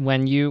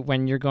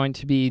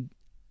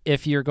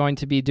 if you're going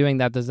to be doing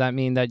that, does that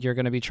mean that you're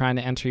going to be trying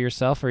to enter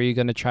yourself, or are you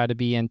going to try to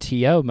be in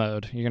TO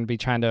mode? You're going to be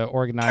trying to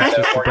organize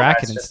just the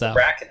bracket and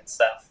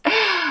stuff.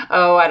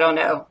 Oh, I don't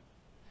know.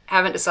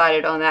 Haven't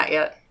decided on that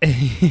yet.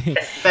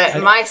 But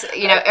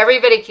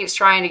everybody keeps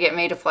trying to get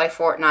me to play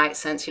Fortnite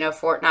since,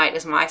 Fortnite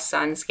is my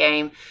son's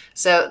game.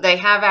 So they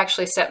have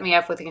actually set me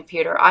up with a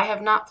computer. I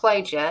have not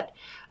played yet.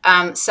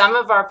 Some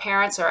of our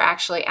parents are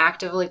actually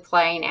actively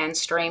playing and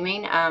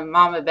streaming.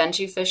 Mama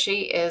Benji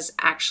Fishy is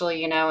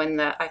actually, in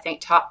the, I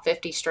think, top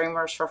 50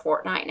 streamers for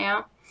Fortnite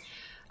now.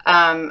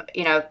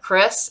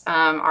 Chris,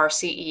 our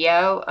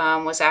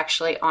CEO, was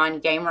actually on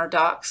Gamer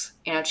Doc's,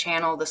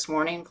 channel this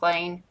morning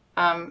playing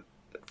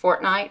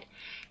Fortnite.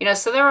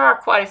 So there are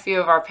quite a few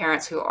of our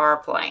parents who are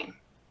playing.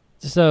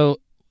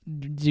 So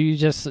do you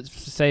just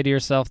say to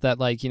yourself that,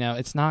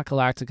 it's not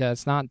Galactica,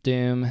 it's not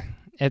Doom,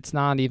 it's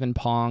not even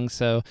Pong.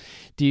 So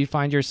do you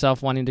find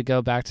yourself wanting to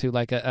go back to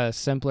a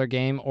simpler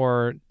game,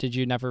 or did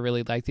you never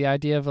really like the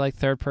idea of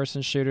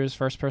third-person shooters,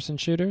 first-person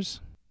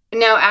shooters?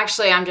 No,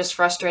 actually, I'm just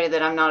frustrated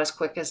that I'm not as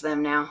quick as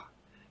them now.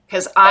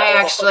 Because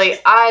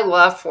I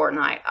love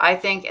Fortnite. I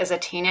think as a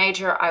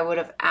teenager, I would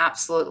have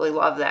absolutely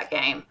loved that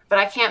game. But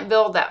I can't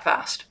build that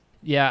fast.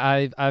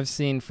 Yeah, I've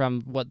seen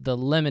from the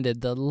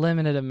limited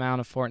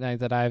amount of Fortnite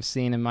that I've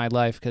seen in my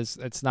life, because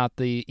it's not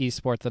the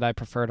esport that I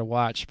prefer to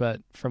watch,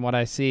 but from what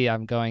I see,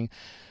 I'm going,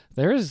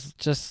 there is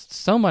just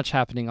so much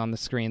happening on the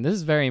screen. This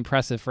is very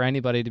impressive for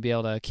anybody to be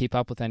able to keep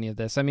up with any of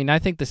this. I mean, I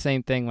think the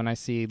same thing when I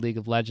see League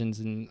of Legends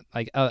and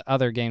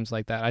other games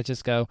like that. I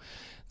just go,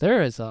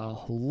 there is a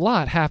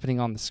lot happening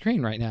on the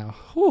screen right now.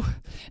 Whew.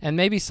 And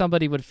maybe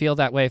somebody would feel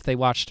that way if they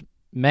watched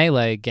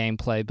Melee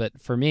gameplay,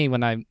 but for me,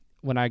 when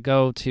I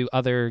go to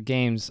other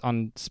games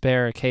on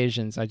spare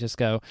occasions, I just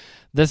go,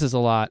 this is a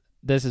lot.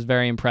 This is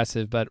very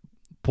impressive, but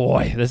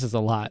boy, this is a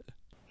lot.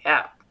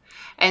 Yeah.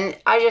 And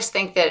I just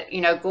think that,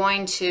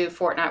 going to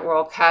Fortnite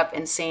World Cup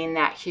and seeing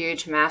that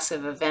huge,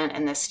 massive event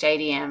in the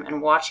stadium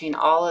and watching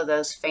all of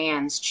those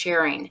fans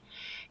cheering,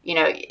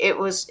 it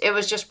was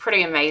just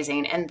pretty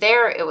amazing. And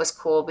there it was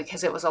cool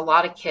because it was a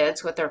lot of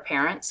kids with their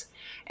parents.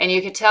 And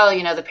you could tell,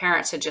 the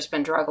parents had just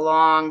been drug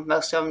along.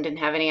 Most of them didn't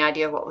have any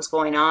idea what was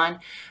going on.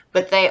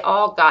 But they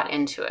all got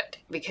into it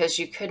because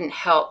you couldn't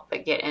help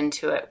but get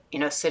into it,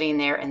 sitting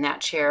there in that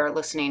chair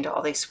listening to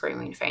all these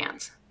screaming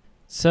fans.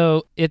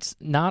 So it's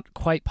not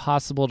quite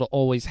possible to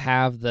always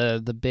have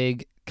the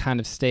big kind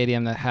of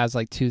stadium that has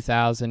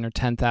 2,000 or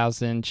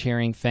 10,000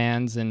 cheering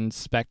fans and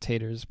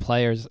spectators,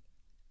 players,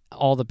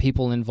 all the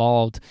people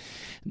involved.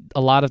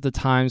 A lot of the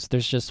times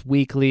there's just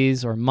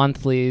weeklies or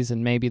monthlies,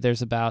 and maybe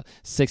there's about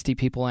 60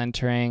 people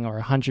entering or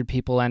 100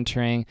 people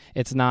entering.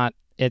 It's not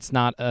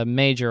a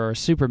major or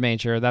super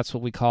major. That's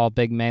what we call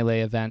big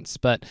Melee events.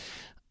 But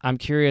I'm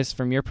curious,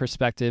 from your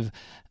perspective,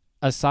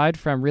 aside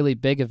from really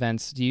big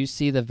events, do you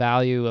see the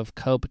value of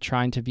COPE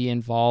trying to be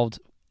involved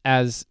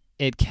as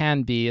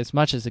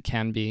much as it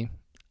can be,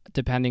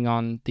 depending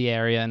on the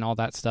area and all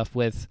that stuff,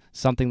 with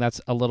something that's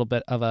a little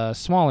bit of a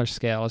smaller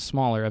scale, a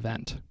smaller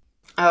event?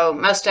 Oh,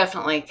 most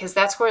definitely, because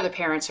that's where the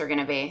parents are going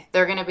to be.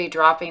 They're going to be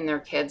dropping their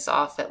kids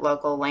off at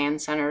local LAN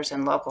centers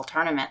and local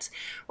tournaments.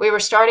 We were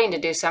starting to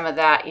do some of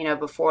that,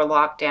 before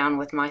lockdown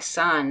with my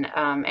son,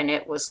 and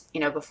it was,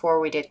 before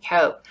we did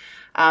COPE.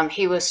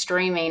 He was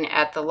streaming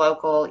at the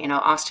local,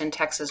 Austin,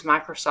 Texas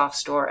Microsoft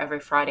store every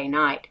Friday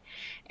night.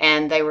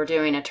 And they were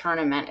doing a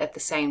tournament at the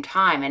same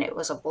time, and it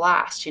was a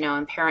blast,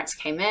 and parents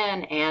came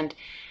in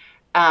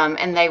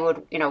and they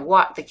would,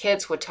 what the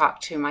kids would talk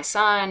to my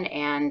son,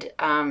 and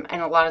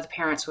a lot of the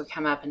parents would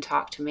come up and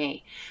talk to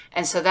me.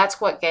 And so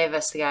that's what gave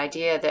us the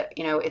idea that,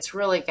 it's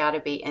really got to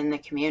be in the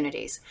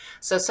communities.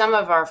 So some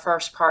of our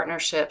first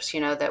partnerships,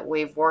 that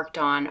we've worked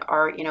on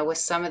are, with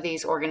some of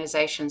these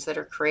organizations that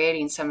are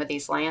creating some of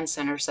these LAN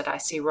centers that I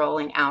see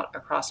rolling out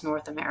across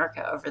North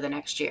America over the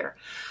next year.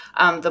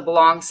 The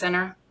Belong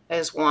Center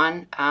is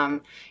one.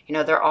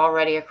 They're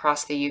already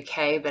across the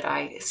UK, but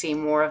I see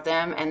more of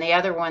them. And the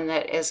other one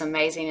that is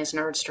amazing is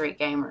Nerd Street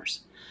Gamers.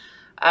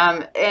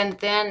 And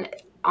then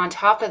on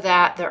top of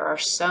that, there are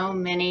so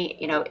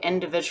many,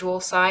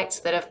 individual sites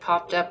that have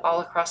popped up all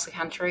across the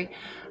country.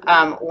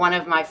 One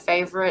of my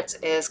favorites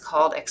is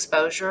called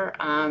Exposure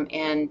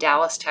in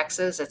Dallas,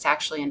 Texas. It's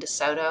actually in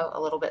DeSoto,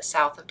 a little bit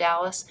south of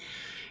Dallas.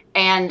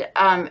 And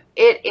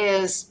it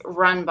is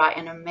run by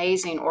an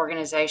amazing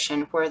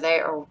organization where they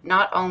are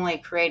not only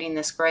creating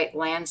this great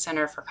land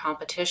center for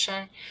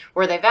competition,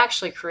 where they've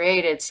actually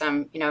created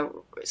some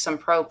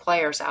pro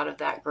players out of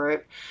that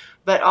group,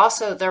 but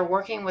also they're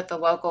working with the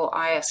local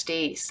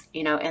ISDs,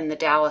 in the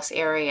Dallas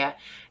area.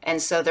 And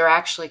so they're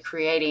actually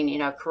creating,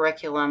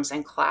 curriculums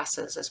and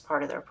classes as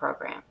part of their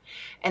program.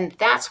 And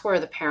that's where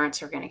the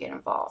parents are going to get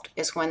involved,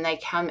 is when they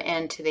come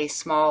into these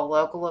small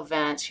local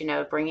events,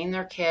 bringing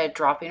their kid,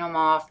 dropping them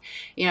off,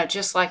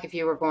 just like if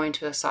you were going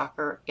to a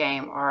soccer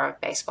game or a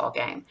baseball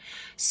game.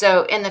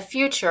 So in the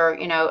future,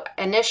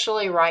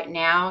 initially right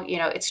now,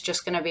 it's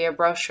just going to be a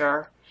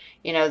brochure,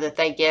 that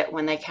they get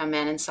when they come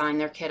in and sign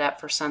their kid up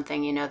for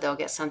something. They'll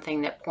get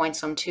something that points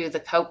them to the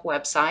COPE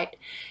website,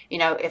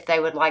 if they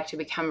would like to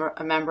become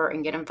a member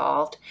and get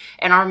involved.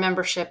 And our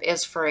membership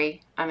is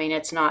free. I mean,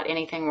 it's not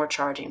anything we're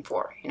charging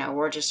for.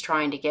 We're just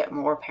trying to get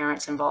more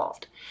parents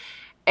involved.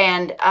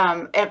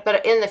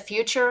 But in the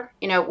future,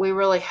 we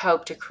really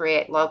hope to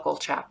create local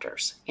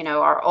chapters.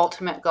 Our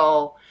ultimate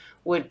goal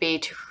would be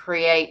to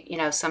create,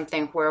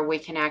 something where we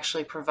can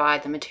actually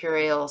provide the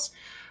materials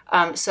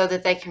so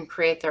that they can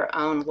create their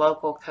own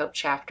local COPE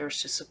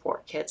chapters to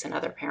support kids and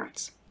other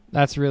parents.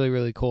 That's really,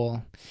 really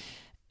cool.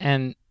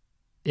 And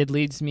it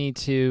leads me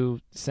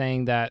to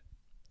saying that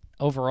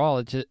overall,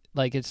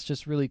 it's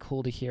just really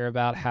cool to hear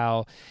about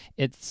how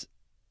it's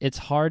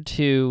hard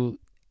to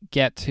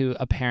get to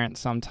a parent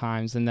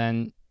sometimes, and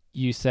then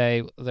you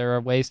say there are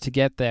ways to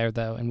get there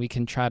though, and we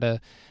can try to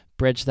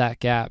bridge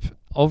that gap.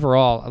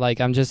 Overall,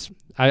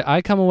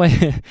 I come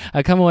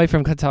away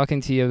from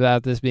talking to you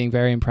about this being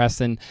very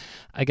impressed. And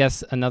I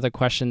guess another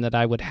question that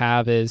I would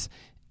have is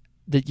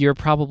that you're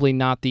probably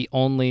not the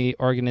only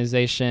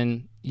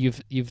organization.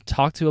 You've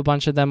talked to a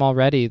bunch of them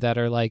already that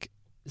are like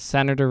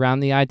centered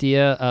around the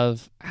idea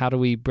of how do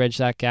we bridge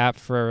that gap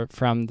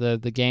from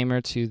the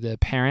gamer to the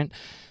parent.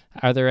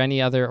 Are there any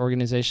other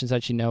organizations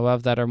that you know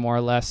of that are more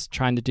or less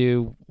trying to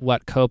do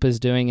what COPE is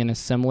doing in a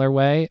similar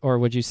way, or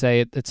would you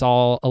say it's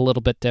all a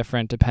little bit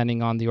different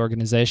depending on the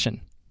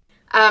organization?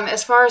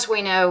 As far as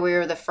we know, we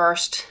were the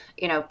first,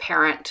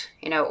 parent,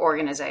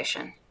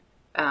 organization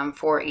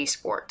for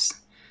esports.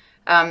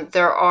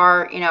 There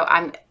are,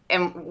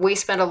 and we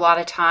spend a lot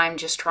of time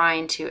just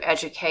trying to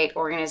educate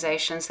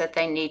organizations that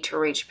they need to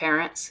reach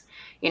parents.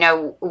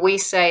 We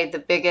say the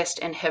biggest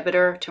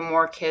inhibitor to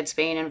more kids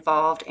being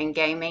involved in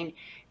gaming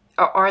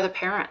are the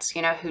parents,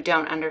 who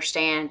don't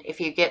understand. If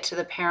you get to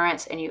the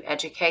parents and you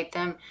educate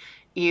them,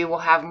 you will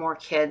have more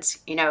kids,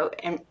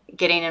 and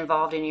getting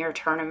involved in your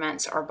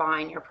tournaments or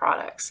buying your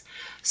products.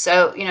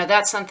 So,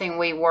 that's something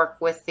we work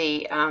with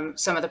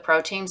some of the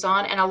pro teams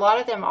on, and a lot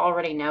of them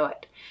already know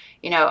it.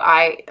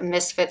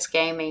 Misfits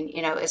Gaming,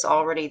 is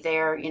already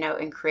there,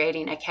 in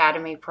creating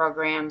academy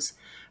programs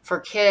for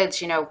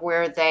kids,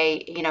 where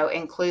they,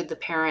 include the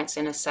parents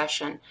in a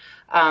session.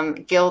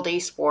 Guild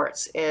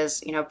Esports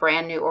is,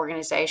 brand new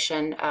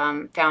organization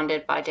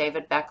founded by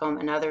David Beckham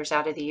and others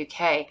out of the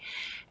UK.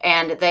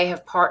 And they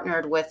have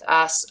partnered with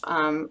us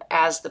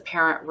as the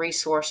parent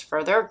resource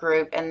for their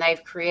group, and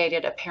they've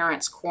created a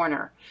parents'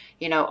 corner,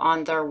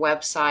 on their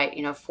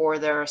website, for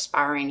their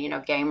aspiring,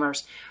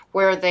 gamers,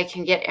 where they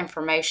can get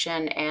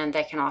information and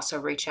they can also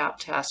reach out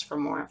to us for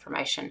more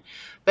information.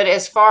 But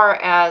as far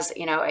as,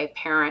 a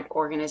parent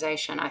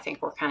organization, I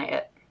think we're kind of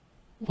it.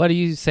 What do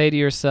you say to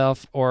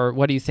yourself, or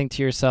what do you think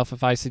to yourself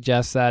if I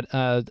suggest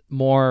that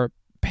more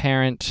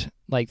parent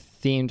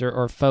themed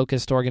or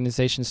focused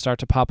organizations start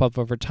to pop up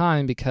over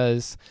time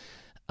because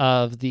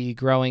of the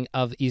growing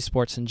of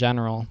esports in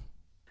general?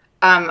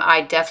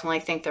 I definitely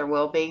think there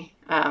will be.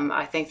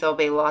 I think there'll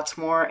be lots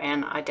more,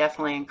 and I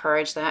definitely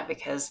encourage that,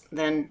 because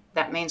then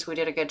that means we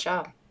did a good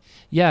job.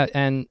 Yeah,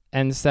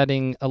 and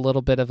setting a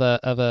little bit of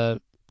a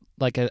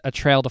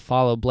trail to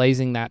follow,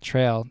 blazing that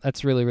trail.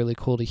 That's really, really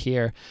cool to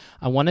hear.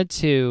 I wanted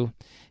to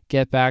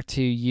get back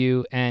to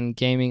you and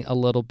gaming a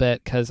little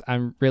bit, because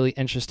I'm really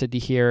interested to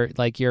hear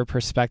your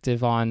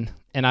perspective on,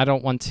 and I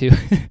don't want to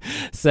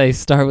say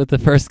start with the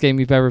first game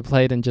you've ever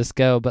played and just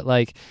go, but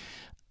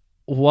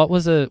what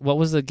was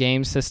a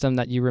game system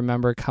that you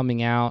remember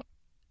coming out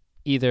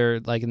either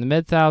in the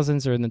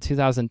mid-thousands or in the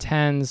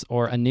 2010s,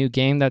 or a new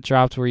game that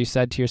dropped where you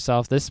said to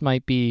yourself, this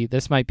might be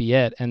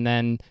it, and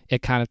then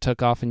it kind of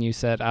took off and you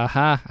said,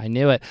 aha, I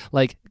knew it.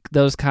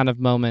 Those kind of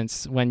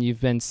moments when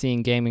you've been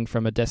seeing gaming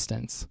from a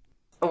distance.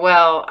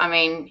 Well, I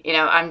mean,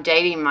 I'm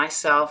dating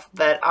myself,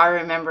 but I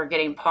remember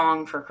getting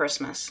Pong for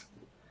Christmas.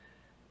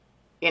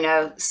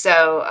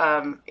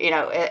 So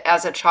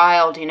as a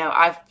child,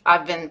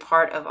 I've been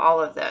part of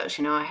all of those.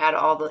 I had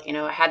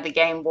I had the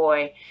Game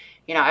Boy.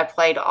 I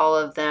played all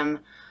of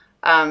them.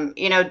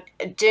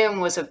 Doom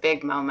was a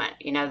big moment.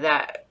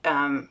 That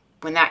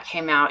when that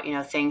came out,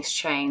 things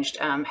changed.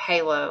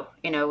 Halo,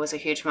 was a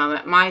huge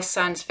moment. My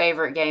son's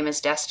favorite game is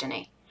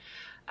Destiny.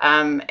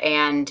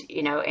 And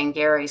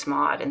Gary's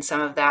Mod and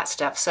some of that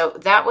stuff. So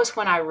that was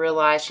when I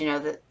realized,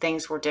 that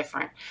things were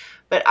different.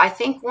 But I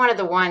think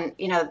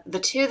the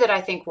two that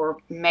I think were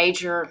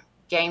major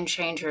game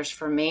changers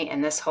for me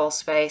in this whole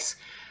space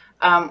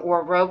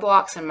were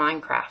Roblox and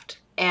Minecraft.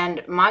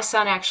 And my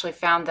son actually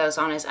found those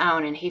on his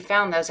own, and he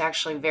found those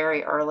actually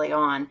very early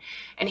on.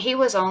 And he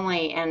was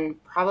only in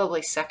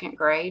probably second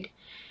grade.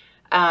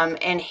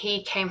 And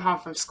he came home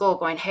from school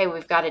going, "Hey,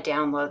 we've got to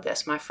download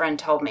this. My friend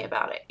told me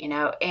about it,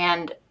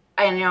 and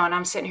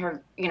I'm sitting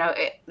here,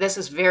 this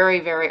is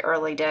very, very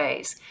early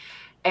days.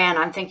 And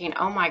I'm thinking,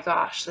 oh my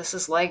gosh, this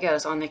is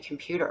Legos on the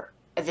computer.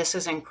 This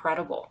is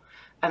incredible.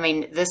 I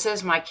mean, this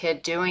is my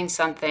kid doing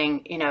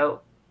something,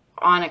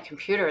 on a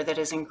computer that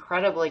is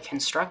incredibly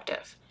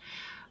constructive.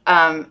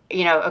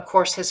 Of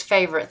course, his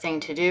favorite thing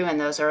to do in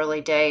those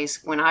early days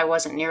when I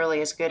wasn't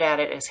nearly as good at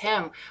it as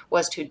him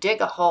was to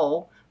dig a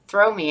hole,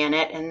 throw me in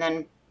it, and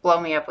then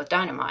blow me up with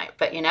dynamite.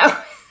 But,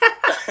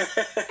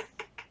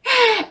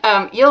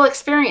 you'll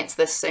experience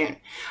this soon.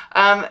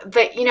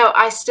 But,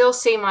 I still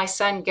see my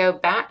son go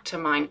back to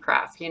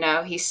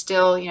Minecraft. He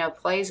still,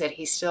 plays it.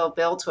 He still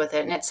builds with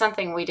it. And it's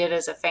something we did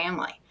as a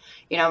family.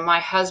 My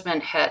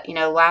husband had,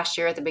 last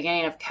year at the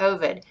beginning of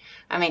COVID,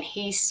 I mean,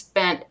 he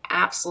spent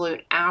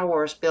absolute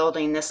hours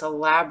building this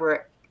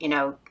elaborate,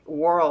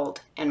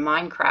 world in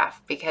Minecraft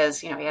because,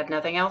 he had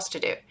nothing else to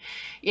do.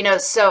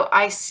 So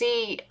I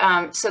see,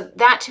 so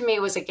that to me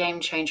was a game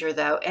changer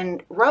though.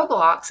 And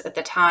Roblox at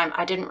the time,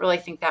 I didn't really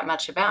think that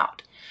much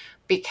about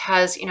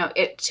because,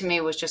 it to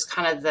me was just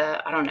kind of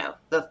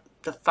the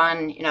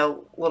fun,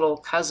 little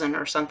cousin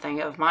or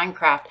something of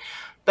Minecraft.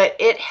 But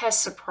it has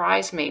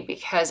surprised me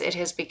because it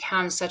has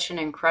become such an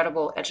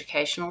incredible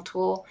educational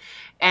tool.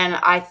 And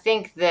I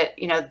think that,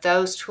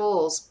 those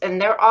tools,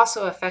 and they're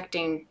also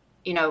affecting,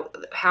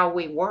 how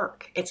we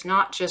work. It's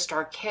not just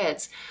our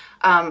kids.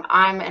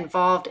 I'm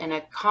involved in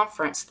a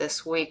conference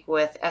this week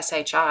with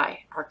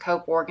SHI. Our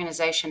COPE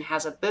organization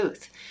has a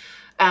booth.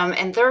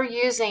 And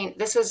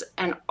this is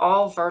an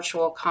all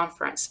virtual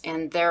conference,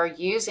 and they're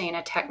using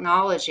a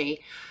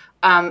technology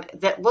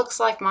that looks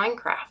like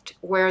Minecraft,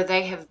 where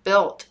they have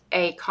built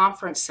a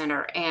conference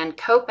center, and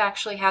COPE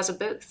actually has a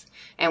booth.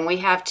 And we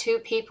have two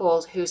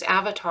people whose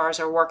avatars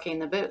are working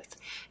the booth.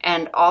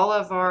 And all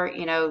of our,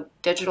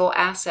 digital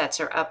assets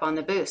are up on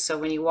the booth. So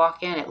when you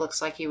walk in, it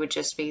looks like you would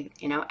just be,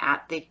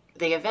 at the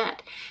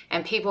event.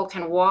 And people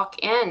can walk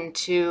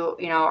into,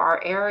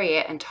 our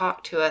area and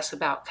talk to us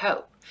about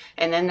COPE.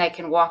 And then they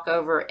can walk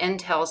over,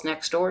 Intel's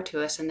next door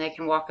to us, and they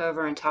can walk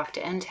over and talk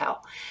to Intel.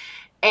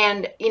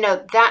 And,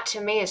 that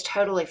to me is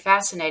totally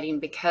fascinating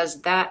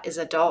because that is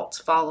adults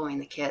following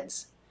the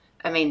kids.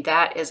 I mean,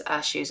 that is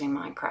us using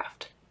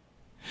Minecraft.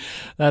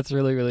 That's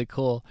really, really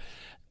cool.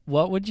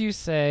 What would you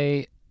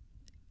say?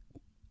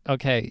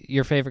 Okay,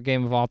 your favorite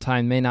game of all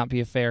time may not be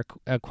a fair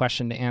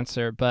question to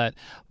answer, but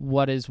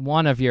what is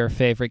one of your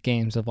favorite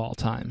games of all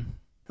time?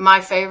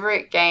 My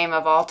favorite game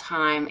of all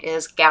time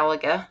is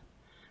Galaga.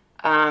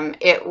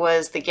 It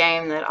was the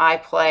game that I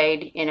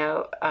played,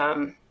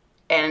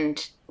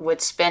 and would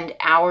spend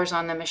hours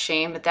on the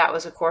machine, but that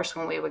was, of course,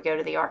 when we would go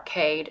to the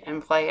arcade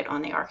and play it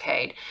on the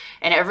arcade.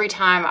 And every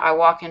time I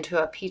walk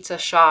into a pizza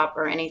shop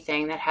or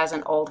anything that has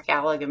an old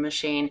Galaga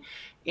machine,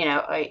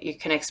 you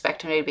can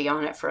expect me to be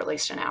on it for at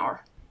least an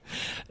hour.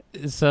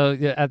 So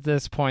at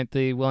this point,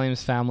 the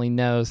Williams family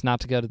knows not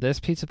to go to this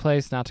pizza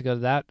place, not to go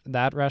to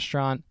that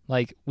restaurant.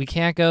 Like, we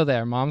can't go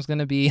there. Mom's going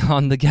to be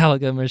on the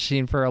Galaga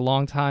machine for a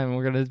long time, and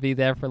we're going to be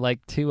there for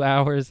like 2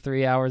 hours,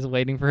 3 hours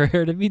waiting for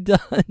her to be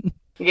done.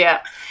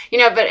 Yeah.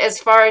 But as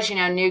far as,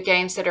 new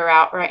games that are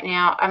out right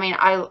now, I mean,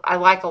 I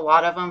like a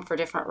lot of them for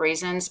different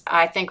reasons.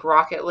 I think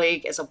Rocket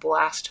League is a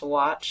blast to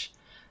watch.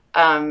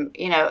 And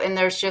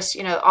there's just,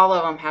 all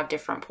of them have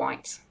different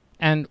points.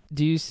 And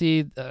do you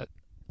see,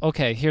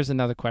 okay, here's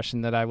another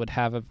question that I would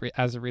have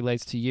as it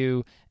relates to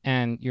you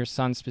and your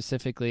son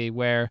specifically,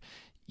 where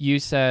you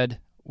said,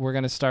 we're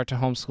going to start to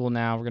homeschool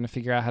now. We're going to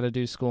figure out how to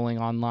do schooling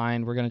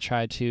online. We're going to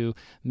try to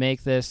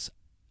make this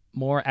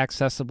more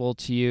accessible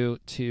to you,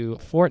 to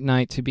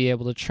Fortnite, to be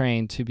able to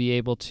train, to be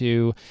able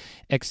to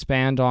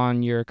expand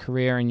on your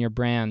career and your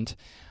brand.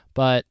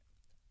 But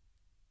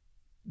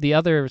the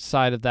other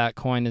side of that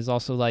coin is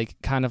also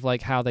kind of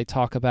like how they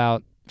talk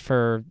about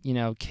for,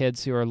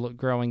 kids who are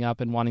growing up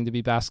and wanting to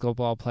be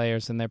basketball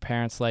players, and their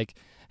parents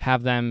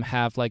have them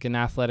have an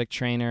athletic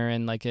trainer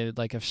and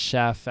a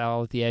chef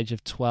all at the age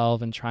of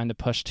 12 and trying to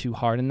push too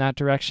hard in that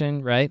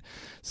direction, right?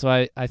 So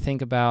I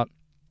think about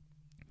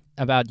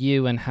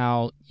you and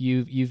how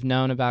you've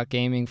known about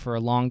gaming for a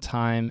long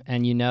time,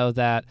 and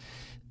that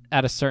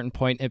at a certain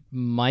point it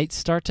might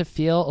start to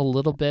feel a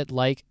little bit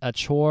like a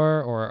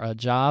chore or a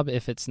job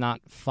if it's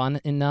not fun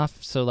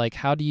enough. So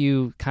how do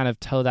you kind of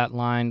toe that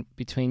line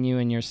between you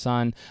and your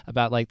son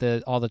about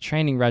all the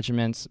training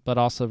regiments, but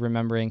also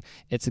remembering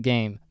it's a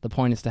game, the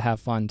point is to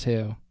have fun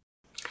too?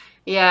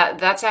 Yeah,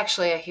 that's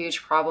actually a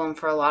huge problem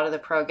for a lot of the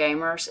pro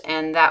gamers,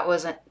 and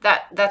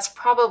that's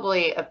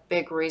probably a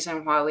big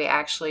reason why we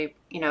actually,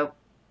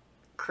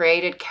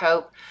 created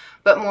COPE,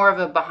 but more of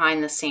a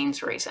behind the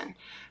scenes reason,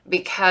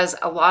 because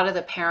a lot of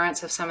the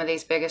parents of some of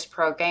these biggest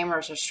pro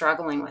gamers are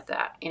struggling with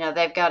that.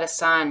 They've got a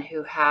son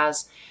who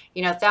has,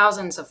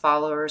 thousands of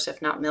followers,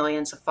 if not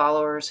millions of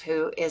followers,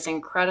 who is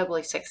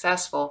incredibly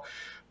successful,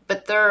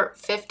 but they're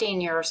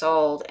 15 years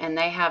old and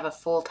they have a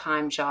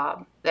full-time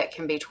job that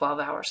can be 12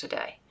 hours a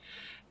day.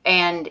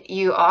 And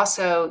you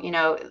also,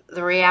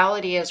 the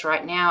reality is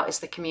right now is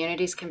the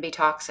communities can be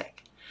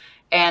toxic.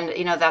 And,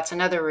 that's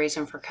another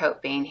reason for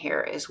COPE being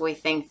here is we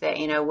think that,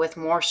 with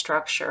more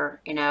structure,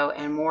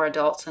 and more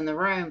adults in the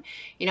room,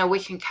 we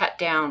can cut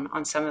down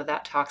on some of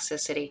that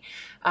toxicity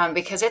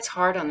because it's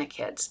hard on the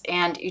kids.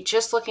 And you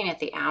just looking at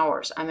the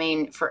hours, I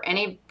mean,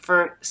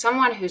 for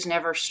someone who's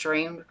never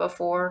streamed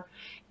before,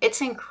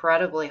 it's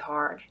incredibly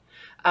hard.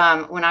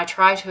 When I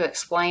try to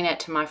explain it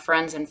to my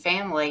friends and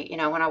family,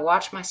 when I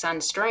watch my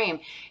son stream,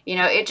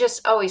 it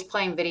just, oh, he's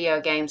playing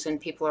video games and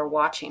people are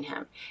watching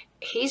him.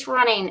 He's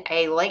running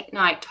a late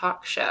night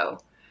talk show,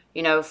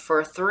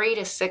 for 3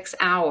 to 6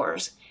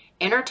 hours,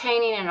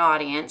 entertaining an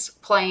audience,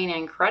 playing an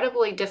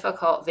incredibly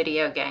difficult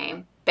video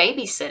game,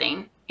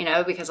 babysitting,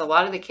 because a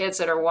lot of the kids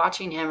that are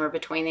watching him are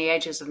between the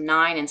ages of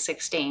 9 and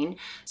 16.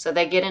 So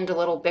they get into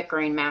little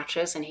bickering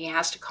matches and he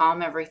has to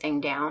calm everything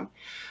down.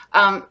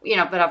 But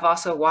I've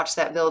also watched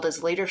that build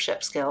his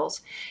leadership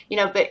skills,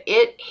 but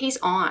he's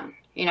on,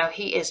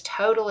 he is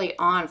totally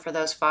on for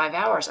those 5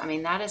 hours. I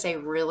mean, that is a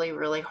really,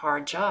 really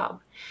hard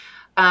job.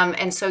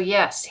 And so,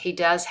 yes, he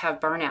does have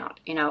burnout,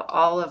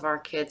 all of our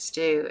kids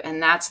do.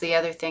 And that's the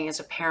other thing as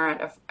a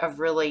parent of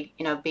really,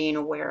 being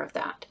aware of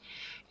that.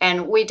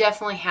 And we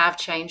definitely have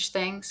changed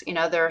things.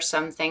 There are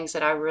some things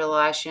that I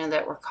realized,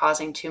 that were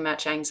causing too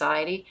much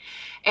anxiety.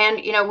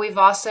 And, we've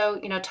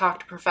also,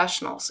 talked to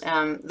professionals.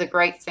 The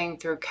great thing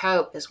through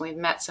COPE is we've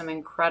met some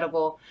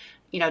incredible,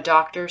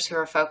 doctors who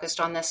are focused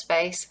on this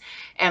space.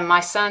 And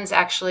my son's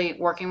actually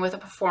working with a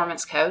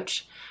performance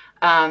coach.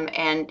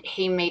 And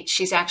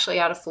she's actually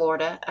out of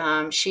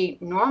Florida. She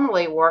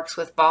normally works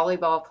with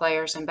volleyball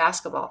players and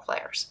basketball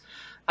players.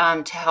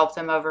 To help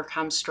them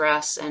overcome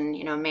stress and,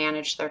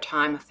 manage their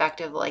time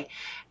effectively.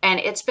 And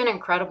it's been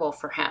incredible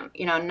for him,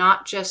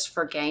 not just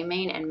for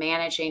gaming and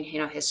managing,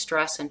 his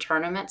stress in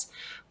tournaments,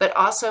 but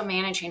also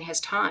managing his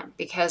time.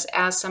 Because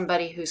as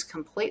somebody who's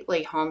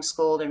completely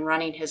homeschooled and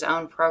running his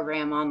own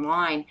program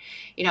online,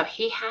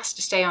 he has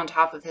to stay on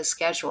top of his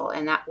schedule.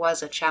 And that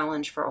was a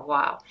challenge for a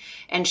while.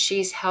 And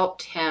she's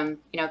helped him,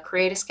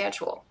 create a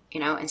schedule,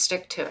 and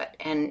stick to it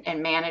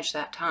and manage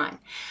that time.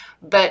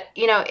 But,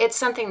 it's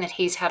something that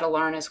he's had to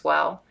learn as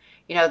well.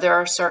 There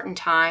are certain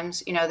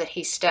times, that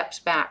he steps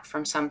back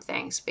from some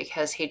things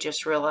because he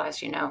just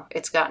realized,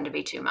 it's gotten to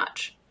be too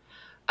much.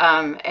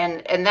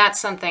 And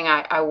that's something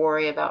I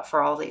worry about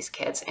for all these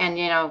kids. And,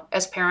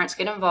 as parents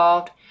get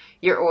involved,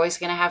 you're always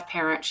going to have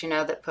parents,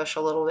 that push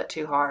a little bit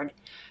too hard.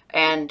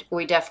 And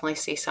we definitely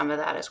see some of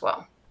that as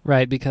well.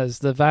 Right, because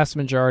the vast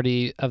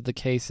majority of the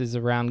cases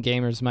around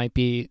gamers might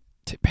be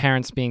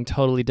parents being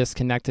totally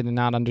disconnected and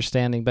not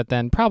understanding, but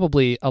then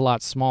probably a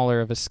lot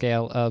smaller of a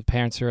scale of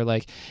parents who are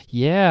like,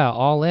 yeah,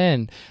 all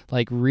in,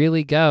 like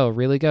really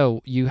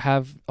go. You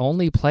have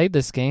only played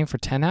this game for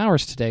 10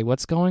 hours today.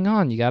 What's going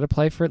on? You got to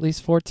play for at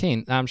least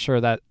 14. I'm sure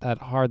that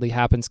hardly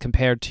happens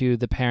compared to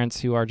the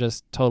parents who are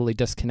just totally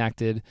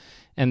disconnected.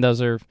 And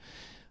those are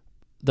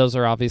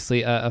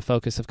obviously a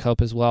focus of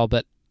COPE as well.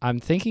 But I'm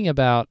thinking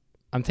about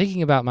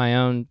my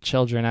own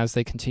children as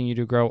they continue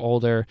to grow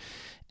older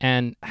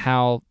and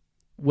how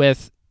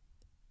with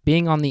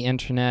being on the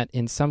internet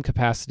in some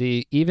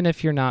capacity, even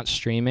if you're not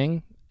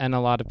streaming, and a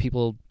lot of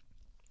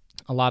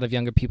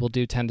younger people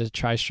do tend to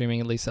try streaming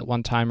at least at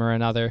one time or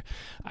another.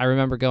 I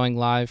remember going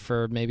live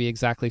for maybe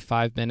exactly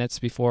 5 minutes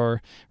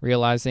before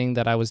realizing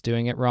that I was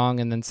doing it wrong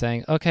and then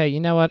saying, okay, you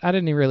know what? I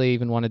didn't really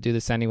even want to do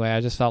this anyway.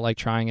 I just felt like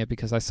trying it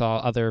because I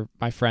saw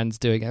my friends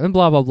doing it and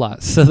blah, blah, blah.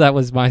 So that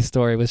was my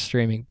story with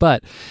streaming.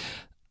 But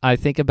I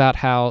think about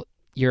how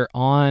you're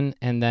on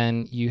and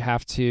then you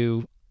have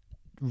to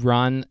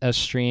run a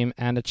stream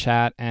and a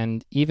chat,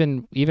 and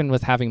even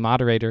with having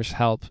moderators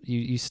help,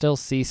 you still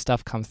see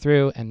stuff come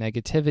through and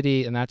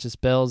negativity, and that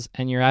just builds,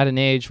 and you're at an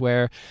age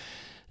where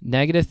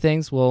negative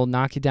things will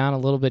knock you down a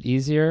little bit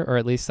easier, or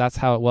at least that's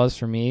how it was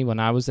for me when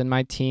I was in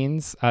my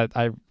teens.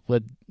 I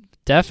would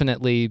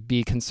definitely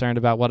be concerned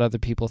about what other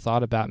people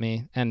thought about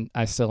me, and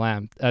I still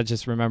am. I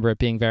just remember it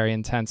being very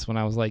intense when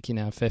I was like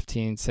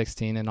 15,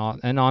 16 and on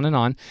and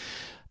on.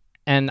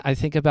 And I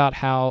think about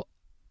how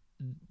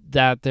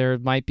that there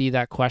might be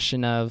that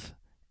question of,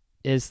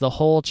 is the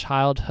whole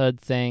childhood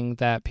thing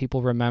that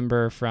people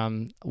remember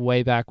from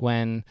way back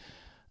when,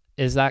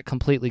 is that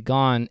completely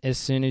gone as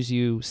soon as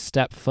you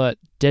step foot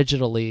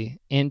digitally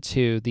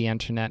into the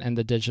internet and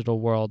the digital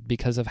world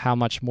because of how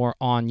much more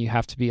on you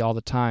have to be all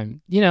the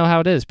time? You know how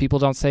it is. People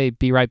don't say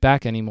be right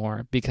back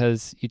anymore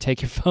because you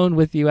take your phone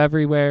with you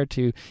everywhere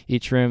to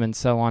each room and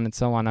so on and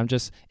so on. I'm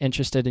just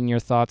interested in your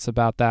thoughts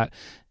about that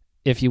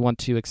if you want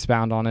to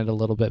expound on it a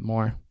little bit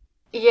more.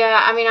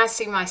 Yeah, I mean, I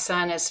see my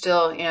son as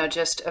still,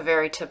 just a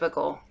very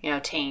typical,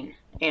 teen.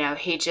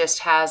 He just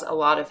has a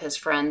lot of his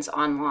friends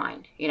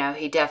online. He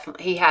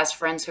has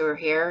friends who are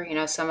here.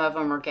 Some of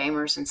them are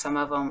gamers and some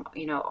of them,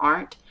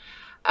 aren't.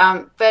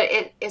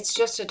 But it's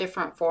just a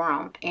different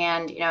forum.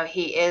 And,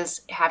 he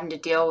is having to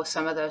deal with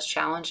some of those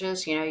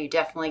challenges. You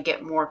definitely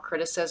get more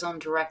criticism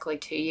directly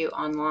to you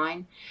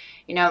online.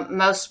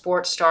 Most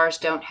sports stars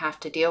don't have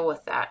to deal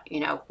with that,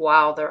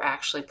 while they're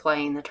actually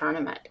playing the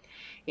tournament.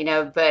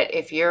 But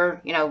if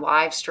you're,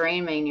 live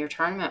streaming your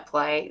tournament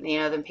play,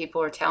 then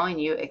people are telling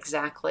you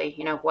exactly,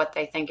 what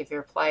they think of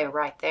your play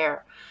right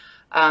there.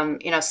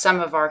 Some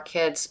of our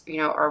kids,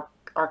 are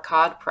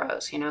COD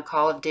pros,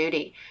 Call of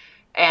Duty,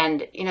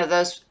 and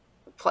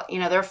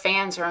their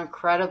fans are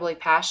incredibly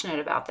passionate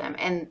about them,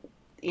 and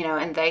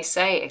they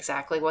say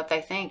exactly what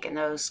they think, and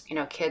those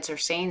kids are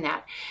seeing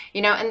that,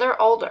 and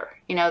they're older,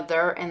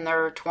 they're in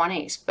their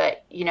 20s,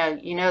 but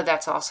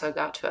that's also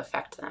got to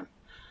affect them.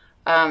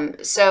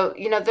 So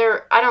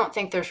I don't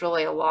think there's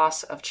really a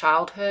loss of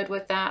childhood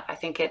with that. I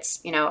think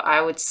it's,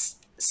 I would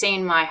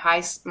seeing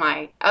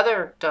my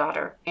other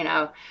daughter,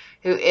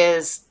 who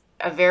is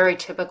a very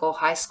typical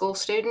high school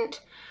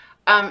student.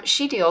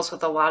 She deals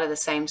with a lot of the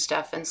same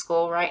stuff in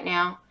school right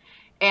now.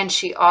 And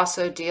she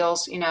also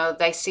deals,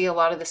 they see a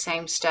lot of the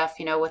same stuff,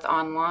 with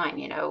online,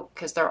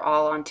 because they're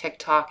all on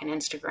TikTok and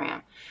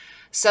Instagram.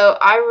 So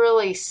I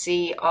really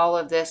see all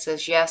of this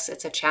as, yes,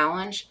 it's a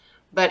challenge,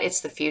 but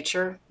it's the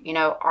future.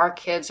 Our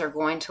kids are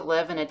going to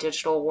live in a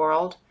digital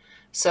world.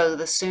 So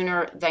the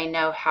sooner they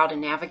know how to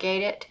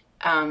navigate it,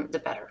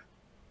 the better.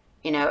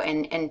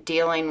 And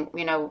dealing,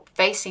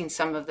 facing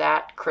some of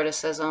that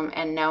criticism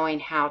and knowing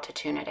how to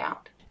tune it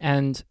out.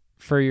 And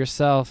for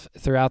yourself,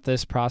 throughout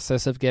this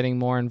process of getting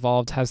more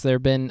involved, has there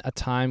been a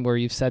time where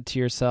you've said to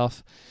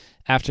yourself,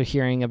 after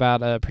hearing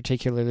about a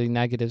particularly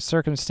negative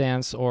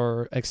circumstance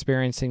or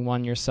experiencing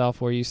one yourself,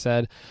 where you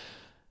said,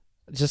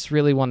 just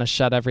really want to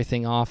shut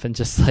everything off and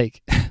just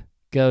like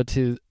go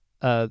to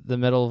the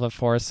middle of a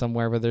forest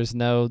somewhere where there's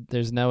no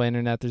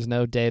internet, there's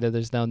no data,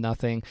 there's no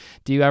nothing?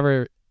 Do you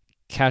ever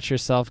catch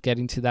yourself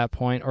getting to that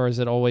point, or is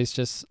it always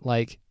just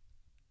like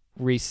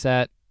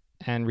reset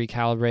and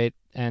recalibrate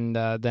and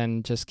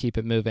then just keep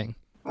it moving?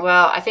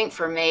 Well, I think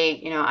for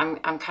me,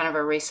 I'm kind of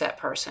a reset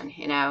person.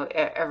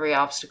 Every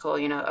obstacle,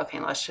 okay,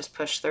 let's just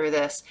push through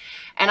this.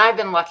 And I've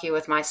been lucky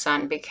with my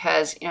son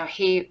because,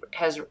 he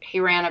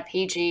ran a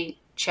PG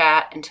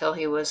chat until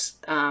he was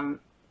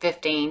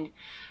 15,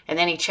 and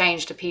then he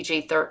changed to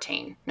PG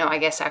 13. No, I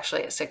guess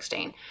actually at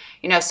 16.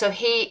 So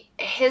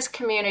his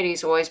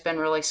community's always been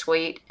really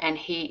sweet, and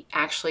he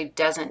actually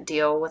doesn't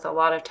deal with a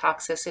lot of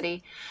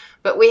toxicity.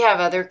 But we have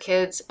other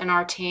kids in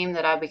our team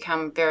that I've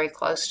become very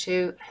close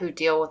to who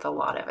deal with a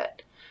lot of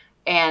it.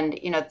 And,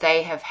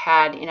 they have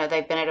had,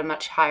 they've been at a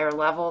much higher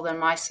level than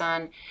my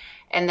son,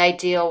 and they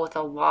deal with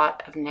a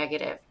lot of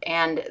negative.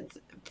 And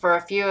for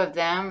a few of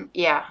them,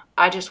 yeah,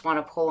 I just want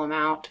to pull them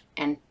out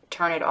and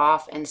turn it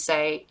off and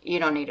say, you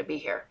don't need to be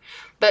here.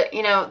 But,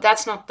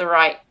 that's not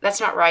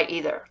right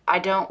either. I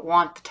don't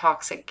want the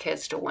toxic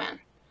kids to win.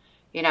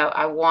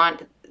 I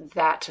want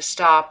that to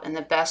stop, and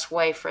the best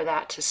way for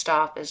that to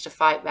stop is to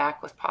fight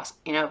back with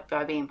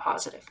by being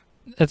positive.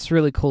 It's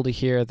really cool to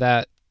hear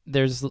that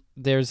there's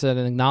an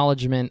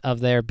acknowledgement of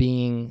there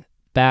being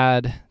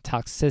bad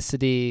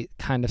toxicity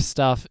kind of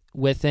stuff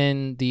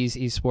within these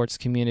esports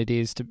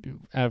communities.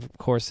 Of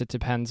course, it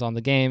depends on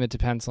the game, it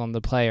depends on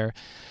the player,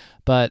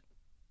 but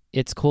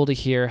it's cool to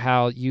hear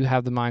how you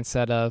have the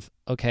mindset of,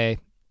 okay,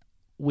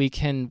 we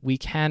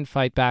can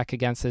fight back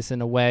against this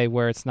in a way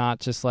where it's not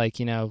just like,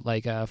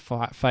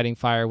 fighting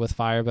fire with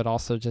fire, but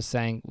also just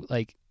saying,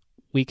 like,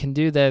 we can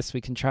do this,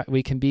 we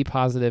can be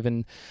positive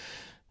and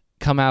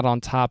come out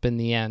on top in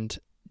the end.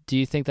 Do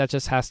you think that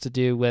just has to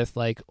do with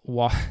like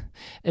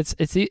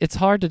it's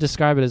hard to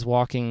describe it as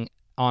walking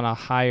on a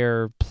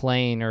higher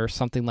plane or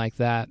something like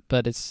that,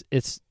 but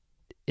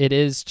it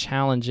is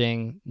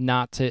challenging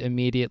not to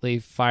immediately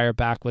fire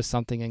back with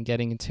something and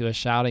getting into a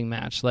shouting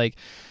match? Like,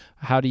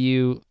 how do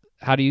you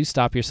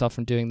stop yourself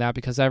from doing that?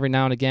 Because every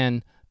now and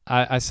again,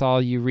 I saw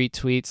you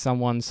retweet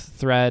someone's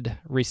thread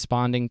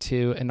responding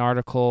to an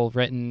article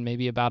written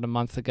maybe about a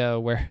month ago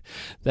where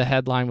the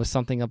headline was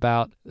something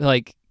about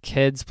like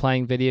kids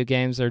playing video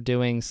games are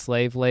doing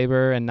slave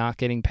labor and not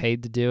getting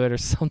paid to do it or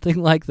something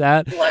like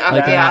that.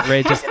 Like an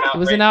outrageous, it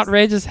was an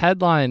outrageous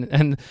headline.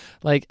 And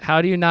like,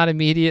 how do you not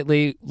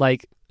immediately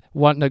like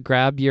wanting to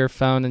grab your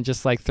phone and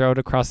just like throw it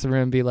across the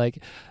room and be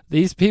like,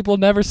 these people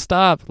never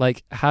stop?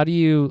 Like, how do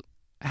you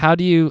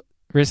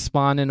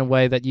respond in a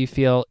way that you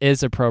feel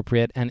is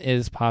appropriate and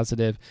is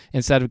positive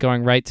instead of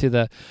going right to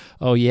the,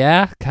 oh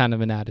yeah, kind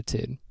of an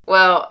attitude?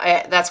 Well,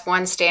 that's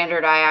one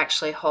standard I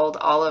actually hold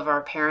all of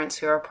our parents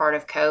who are part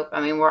of COPE.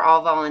 I mean, we're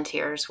all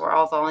volunteers. We're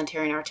all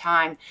volunteering our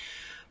time.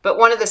 But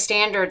one of the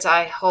standards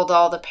I hold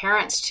all the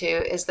parents to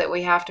is that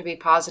we have to be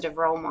positive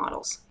role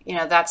models.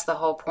 That's the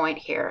whole point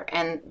here.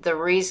 And the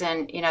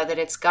reason, that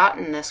it's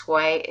gotten this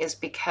way is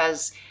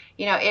because,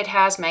 it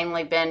has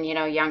mainly been,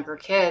 younger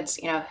kids,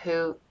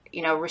 who,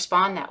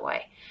 respond that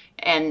way.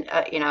 And,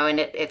 and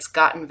it's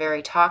gotten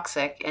very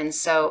toxic. And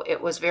so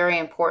it was very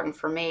important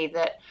for me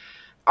that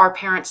our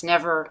parents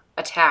never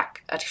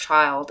attack a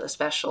child,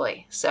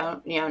 especially.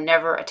 So,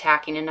 never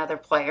attacking another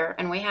player.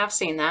 And we have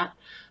seen that.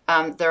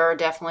 There are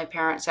definitely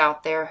parents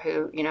out there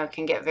who,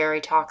 can get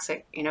very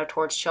toxic,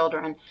 towards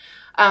children.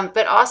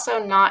 But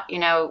also not,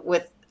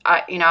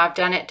 I've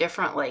done it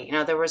differently.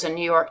 There was a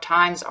New York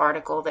Times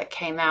article that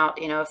came out,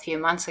 a few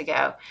months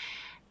ago.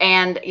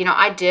 And,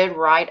 I did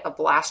write a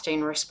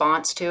blasting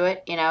response to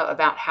it,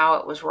 about how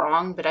it was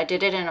wrong, but I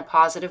did it in a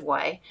positive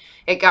way.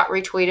 It got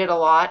retweeted a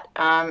lot,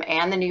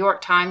 and the New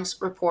York Times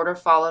reporter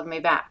followed me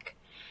back.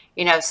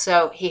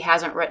 So he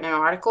hasn't written an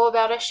article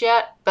about us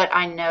yet, but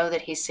I know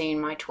that he's seen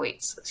my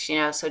tweets,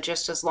 so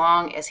just as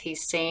long as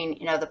he's seen,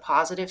 the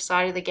positive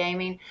side of the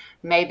gaming,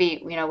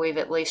 maybe, we've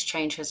at least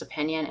changed his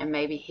opinion, and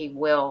maybe he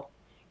will,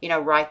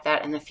 write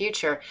that in the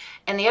future.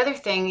 And the other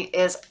thing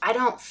is, I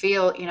don't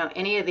feel,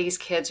 any of these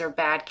kids are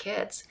bad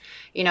kids.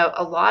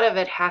 A lot of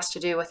it has to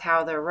do with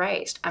how they're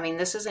raised. I mean,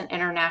 this is an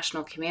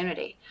international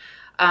community.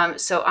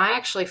 So I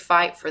actually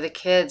fight for the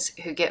kids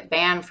who get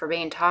banned for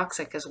being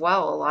toxic as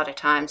well a lot of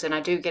times, and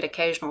I do get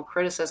occasional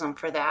criticism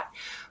for that.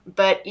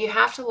 But you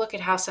have to look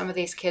at how some of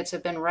these kids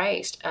have been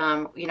raised.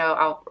 A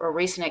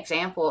recent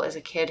example is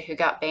a kid who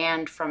got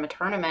banned from a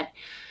tournament,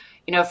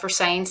 for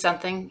saying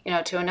something,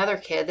 to another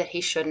kid that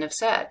he shouldn't have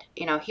said.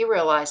 He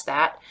realized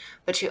that,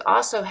 but you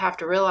also have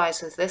to realize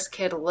that this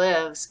kid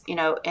lives,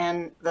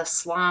 in the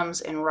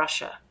slums in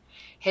Russia.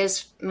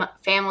 His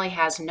family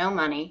has no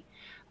money.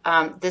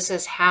 This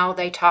is how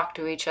they talk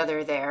to each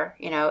other there.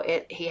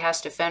 He has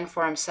to fend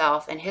for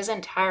himself, and his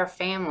entire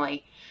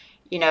family,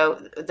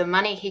 the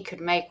money he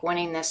could make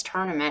winning this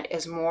tournament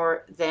is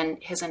more than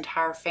his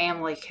entire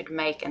family could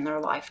make in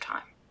their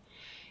lifetime.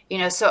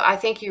 So I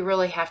think you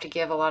really have to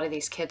give a lot of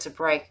these kids a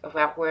break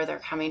about where they're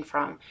coming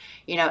from,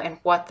 and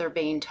what they're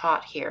being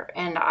taught here.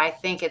 And I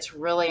think it's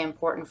really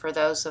important for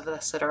those of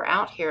us that are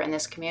out here in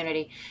this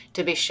community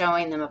to be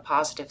showing them a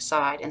positive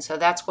side. And so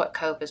that's what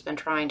COPE has been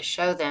trying to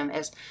show them,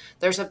 is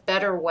there's a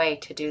better way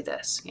to do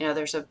this.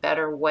 There's a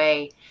better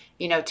way,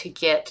 to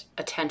get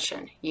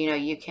attention.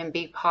 You can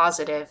be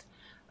positive,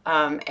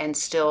 and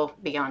still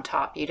be on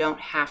top. You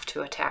don't have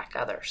to attack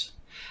others.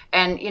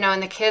 And,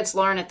 and the kids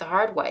learn it the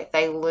hard way.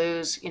 They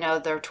lose,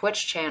 their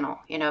Twitch channel,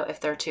 if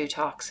they're too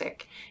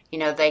toxic.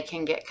 They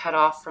can get cut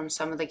off from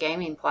some of the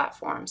gaming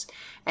platforms.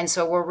 And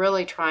so we're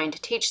really trying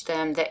to teach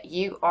them that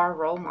you are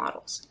role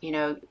models.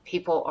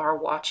 People are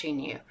watching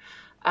you,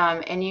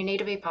 and you need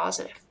to be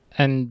positive.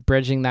 And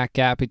bridging that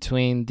gap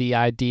between the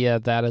idea,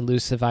 that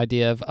elusive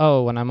idea of,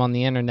 oh, when I'm on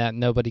the internet,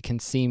 nobody can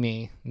see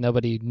me.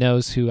 Nobody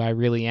knows who I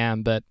really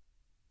am. But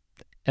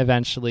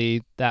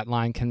eventually that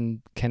line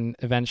can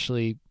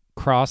eventually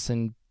cross,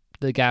 and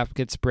the gap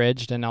gets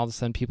bridged, and all of a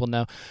sudden people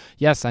know,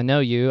 yes, I know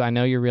you, I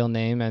know your real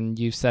name, and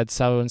you said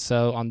so and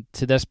so on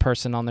to this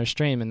person on their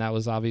stream, and that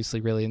was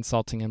obviously really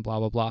insulting and blah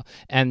blah blah.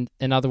 And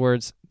in other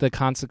words, the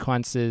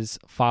consequences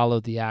follow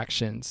the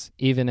actions,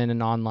 even in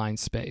an online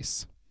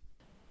space.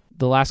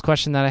 The last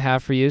question that I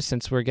have for you,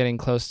 since we're getting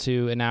close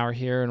to an hour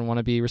here and want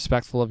to be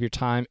respectful of your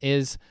time,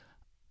 is,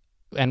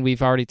 and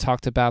we've already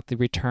talked about the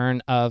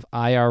return of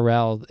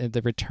IRL,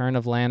 the return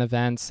of LAN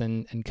events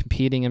and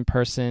competing in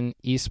person,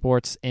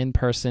 esports in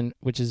person,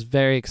 which is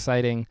very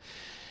exciting.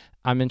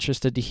 I'm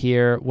interested to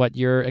hear what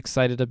you're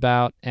excited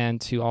about, and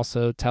to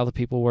also tell the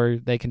people where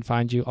they can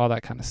find you, all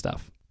that kind of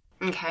stuff.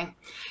 Okay.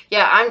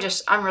 Yeah,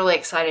 I'm really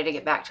excited to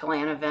get back to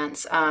LAN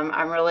events.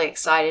 I'm really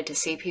excited to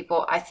see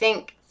people. I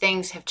think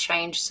things have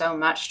changed so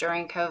much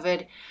during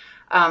COVID.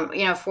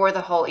 For the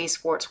whole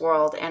esports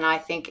world. And I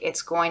think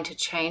it's going to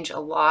change a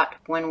lot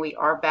when we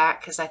are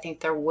back, because I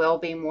think there will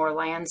be more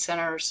LAN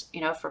centers,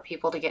 for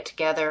people to get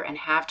together and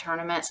have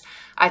tournaments.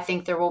 I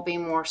think there will be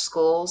more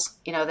schools,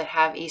 that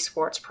have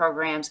esports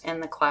programs in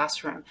the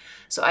classroom.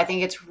 So I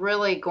think it's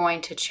really going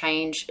to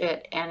change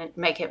it and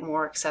make it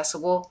more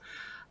accessible.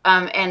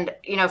 And,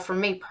 for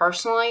me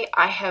personally,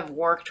 I have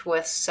worked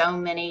with so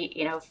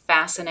many,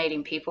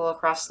 fascinating people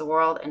across the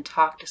world and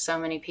talked to so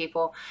many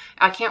people.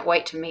 I can't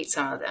wait to meet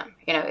some of them.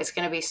 It's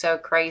going to be so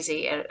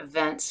crazy at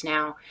events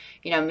now,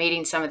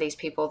 meeting some of these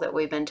people that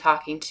we've been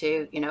talking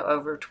to,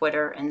 over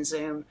Twitter and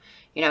Zoom,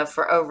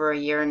 for over a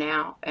year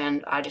now.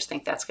 And I just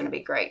think that's going to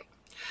be great.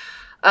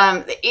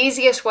 The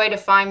easiest way to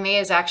find me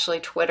is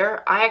actually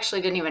Twitter. I actually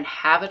didn't even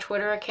have a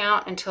Twitter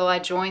account until I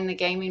joined the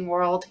gaming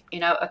world,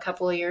 a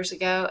couple of years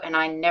ago, and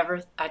I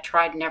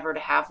tried never to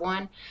have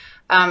one.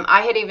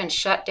 I had even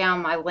shut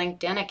down my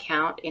LinkedIn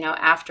account,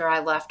 after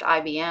I left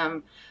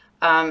IBM.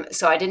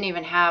 So I didn't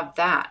even have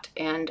that.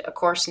 And of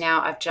course,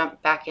 now I've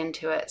jumped back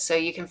into it. So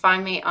you can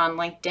find me on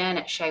LinkedIn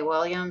at Shay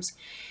Williams.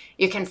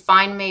 You can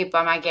find me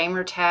by my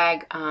gamer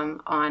tag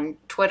on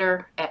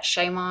Twitter at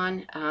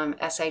Shaemon,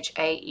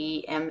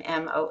 ShaeMMon,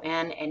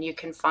 and you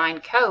can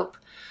find COPE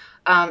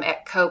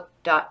at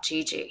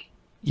cope.gg.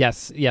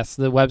 Yes,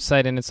 the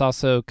website, and it's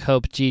also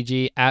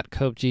CopeGG, at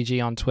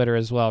CopeGG on Twitter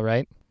as well,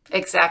 right?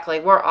 Exactly.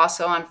 We're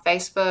also on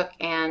Facebook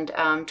and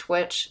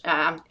Twitch.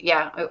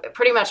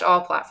 Pretty much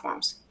all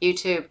platforms.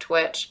 YouTube,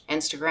 Twitch,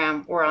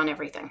 Instagram, we're on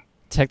everything.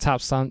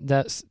 TikTok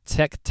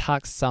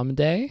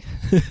someday?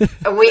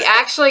 We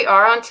actually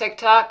are on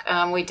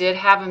TikTok. We did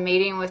have a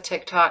meeting with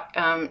TikTok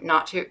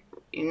not too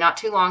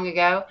long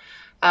ago.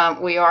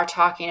 we are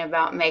talking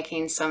about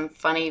making some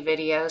funny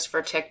videos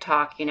for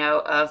TikTok,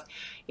 of,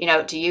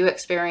 do you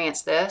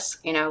experience this,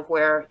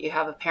 where you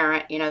have a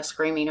parent,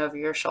 screaming over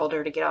your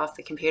shoulder to get off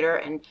the computer,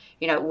 and,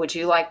 would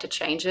you like to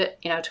change it,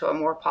 to a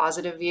more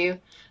positive view?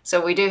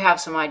 So we do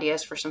have some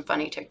ideas for some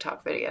funny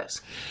TikTok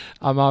videos.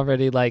 I'm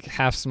already like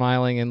half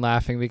smiling and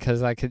laughing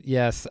because I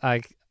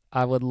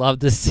would love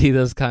to see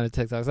those kind of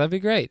TikToks. That'd be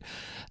great.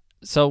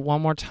 So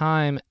one more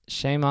time,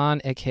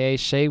 Shaymon, aka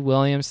Shay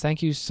Williams,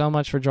 thank you so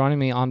much for joining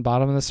me on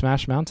Bottom of the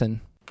Smash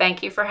Mountain.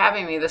 Thank you for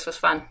having me. This was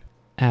fun.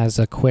 As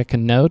a quick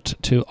note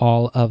to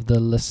all of the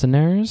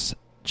listeners,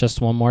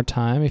 just one more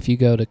time, if you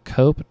go to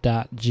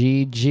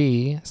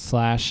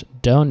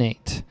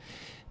cope.gg/donate,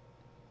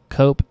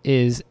 Cope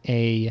is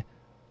a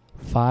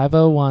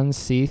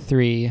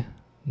 501c3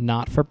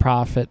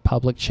 not-for-profit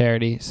public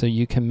charity, so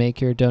you can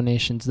make your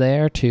donations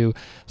there to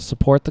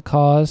support the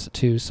cause,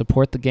 to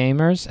support the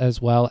gamers,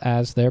 as well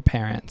as their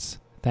parents.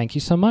 Thank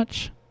you so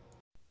much.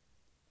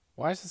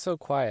 Why is it so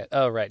quiet?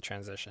 Oh, right,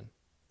 transition.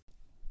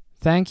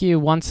 Thank you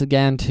once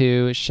again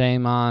to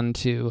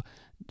Shaymon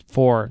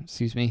for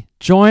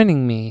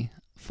joining me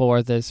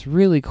for this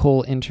really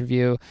cool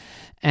interview.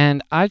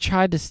 And I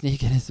tried to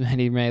sneak in as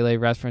many Melee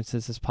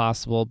references as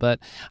possible, but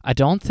I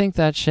don't think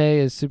that Shay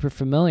is super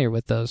familiar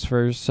with those.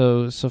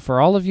 So for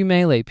all of you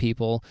Melee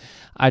people,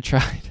 I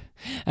tried.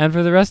 And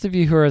for the rest of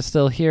you who are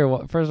still here,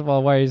 first of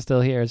all, why are you still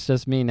here? It's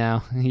just me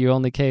now. You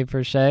only came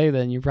for Shay,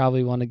 then you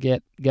probably want to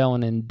get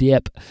going and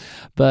dip.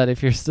 But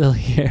if you're still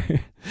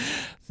here,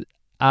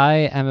 I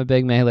am a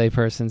big Melee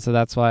person, so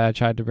that's why I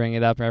tried to bring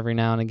it up every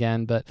now and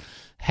again. But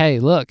hey,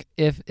 look,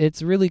 if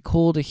it's really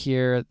cool to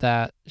hear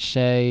that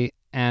Shay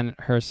and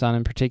her son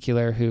in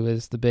particular, who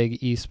is the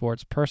big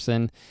esports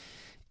person,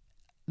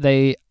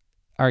 they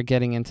are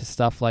getting into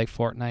stuff like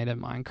Fortnite and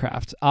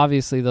Minecraft.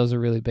 Obviously, those are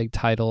really big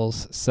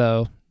titles,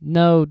 so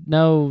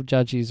no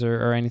judges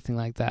or anything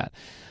like that.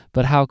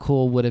 But how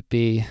cool would it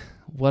be?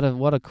 What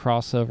a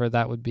crossover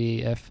that would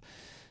be if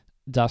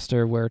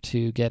Duster were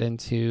to get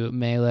into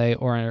Melee,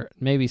 or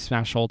maybe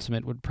Smash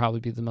Ultimate would probably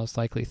be the most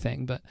likely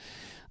thing. But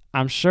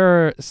I'm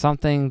sure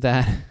something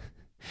that...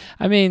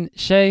 I mean,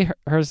 Shay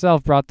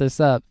herself brought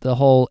this up, the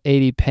whole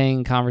 80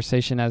 ping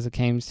conversation as it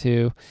came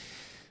to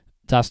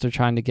Duster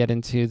trying to get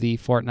into the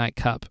Fortnite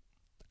Cup.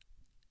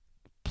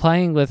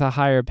 Playing with a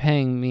higher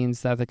ping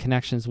means that the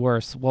connection's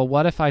worse. Well,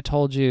 what if I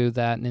told you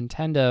that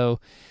Nintendo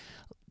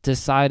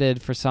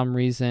decided for some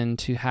reason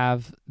to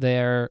have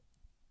their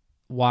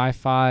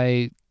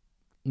Wi-Fi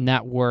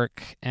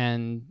network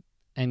and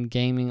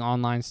gaming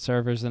online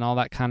servers and all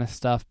that kind of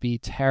stuff be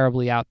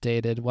terribly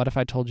outdated? What if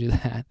I told you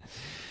that?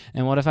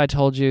 And what if I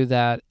told you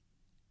that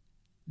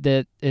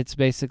it's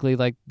basically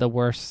like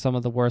some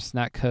of the worst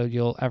netcode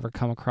you'll ever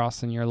come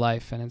across in your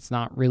life, and it's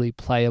not really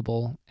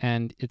playable,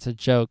 and it's a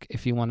joke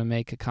if you want to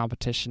make a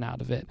competition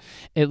out of it?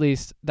 At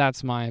least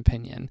that's my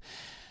opinion.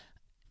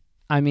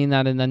 I mean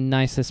that in the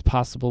nicest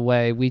possible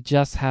way. We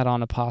just had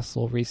on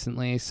Apostle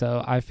recently,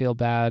 so I feel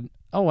bad.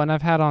 Oh, and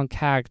I've had on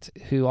Cact,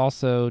 who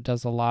also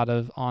does a lot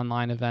of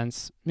online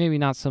events, maybe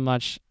not so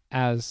much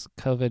as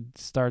COVID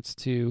starts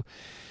to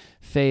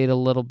fade a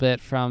little bit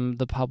from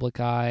the public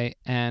eye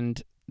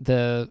and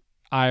the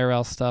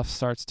IRL stuff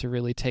starts to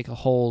really take a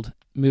hold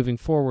moving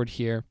forward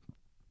here.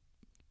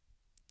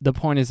 The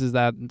point is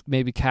that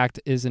maybe Cact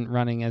isn't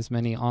running as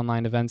many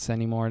online events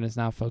anymore and is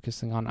now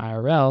focusing on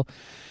IRL.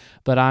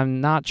 But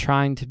I'm not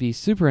trying to be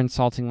super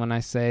insulting when I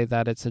say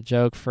that it's a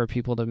joke for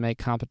people to make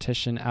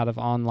competition out of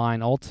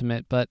online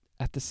Ultimate. But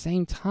at the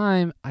same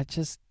time, I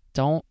just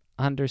don't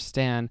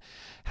understand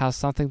how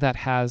something that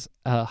has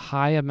a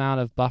high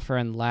amount of buffer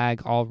and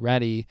lag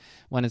already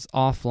when it's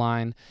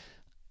offline,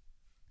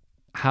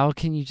 how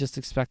can you just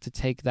expect to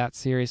take that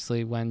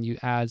seriously when you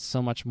add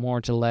so much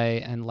more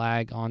delay and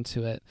lag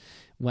onto it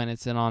when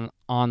it's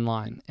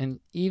online? And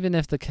even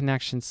if the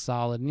connection's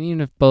solid, and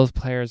even if both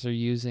players are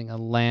using a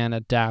LAN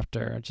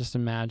adapter, just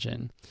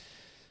imagine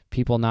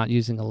people not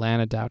using a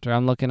LAN adapter.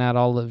 I'm looking at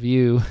all of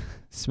you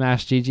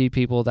Smash GG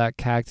people that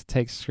Cact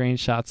takes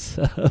screenshots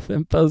of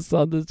and posts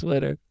on the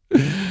Twitter.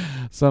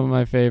 Some of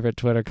my favorite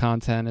Twitter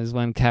content is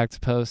when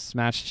Cact posts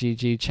Smash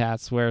GG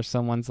chats where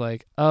someone's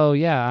like, "Oh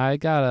yeah, I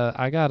got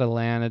a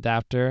LAN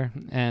adapter,"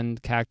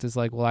 and Cact is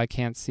like, "Well, I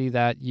can't see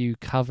that. You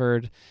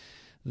covered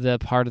the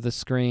part of the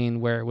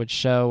screen where it would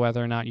show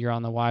whether or not you're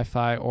on the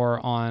Wi-Fi or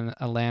on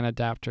a LAN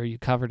adapter. You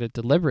covered it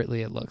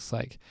deliberately, it looks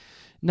like."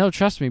 No,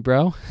 trust me,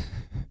 bro.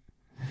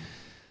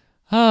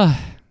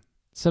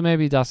 So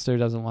maybe Duster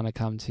doesn't want to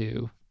come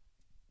to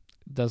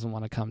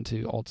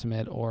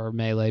Ultimate or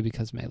Melee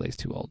because Melee's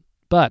too old.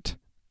 But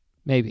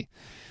maybe.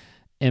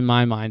 In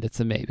my mind, it's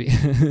a maybe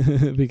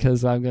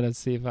because I'm going to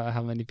see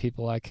how many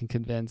people I can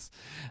convince.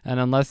 And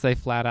unless they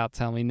flat out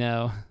tell me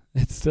no,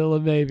 it's still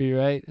a maybe,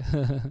 right?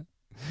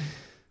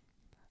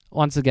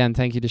 Once again,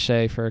 thank you to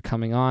Shay for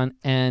coming on,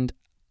 and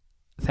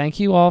thank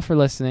you all for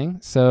listening.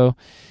 So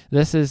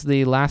this is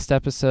the last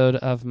episode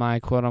of my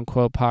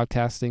quote-unquote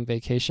podcasting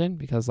vacation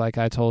because, like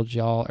I told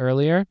y'all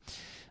earlier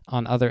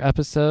on other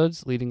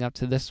episodes leading up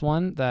to this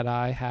one, that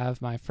I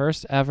have my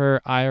first ever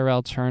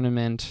IRL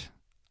tournament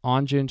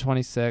on June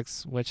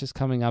 26th, which is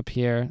coming up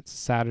here. It's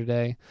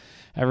Saturday.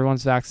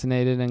 Everyone's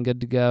vaccinated and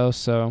good to go,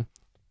 so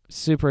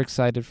super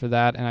excited for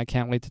that, and I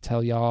can't wait to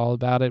tell y'all all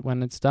about it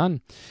when it's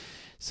done.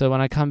 So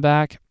when I come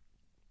back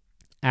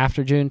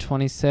after June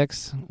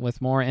 26th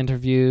with more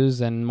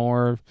interviews and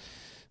more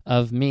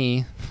of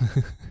me,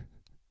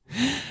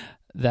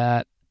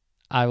 that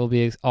I will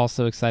be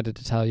also excited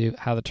to tell you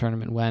how the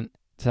tournament went,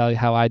 tell you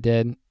how I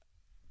did.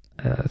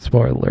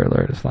 Spoiler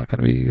alert, it's not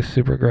going to be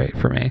super great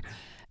for me.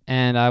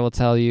 And I will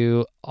tell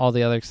you all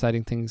the other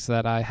exciting things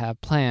that I have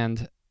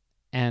planned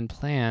and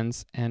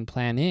plans and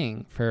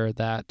planning for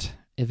that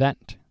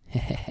event.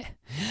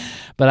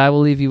 But I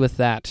will leave you with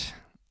that.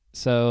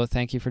 So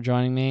thank you for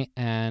joining me,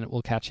 and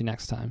we'll catch you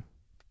next time.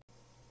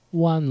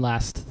 One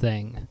last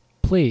thing.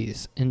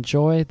 Please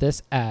enjoy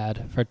this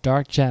ad for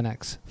Dark Gen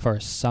X for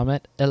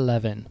Summit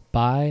 11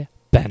 by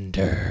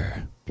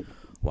Bender.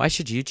 Why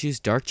should you choose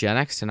Dark Gen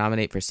X to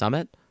nominate for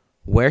Summit?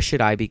 Where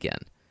should I begin?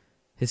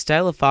 His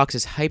style of Fox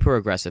is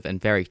hyper-aggressive and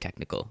very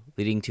technical,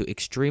 leading to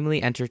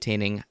extremely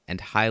entertaining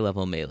and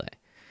high-level melee.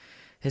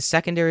 His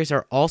secondaries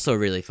are also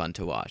really fun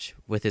to watch,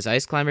 with his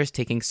Ice Climbers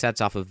taking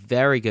sets off of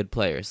very good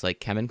players like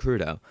Kemen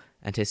Crudo,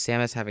 and his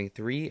Samus having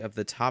 3 of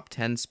the top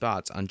 10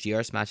 spots on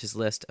GR Smash's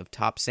list of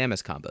top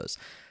Samus combos,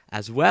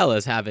 as well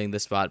as having the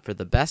spot for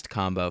the best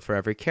combo for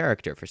every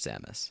character for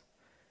Samus.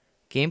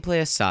 Gameplay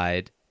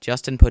aside,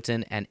 Justin puts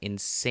in an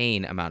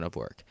insane amount of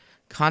work,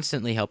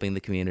 constantly helping the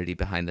community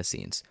behind the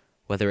scenes,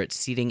 whether it's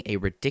seeding a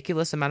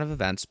ridiculous amount of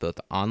events both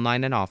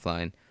online and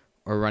offline,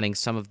 or running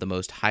some of the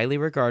most highly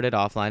regarded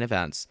offline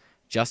events.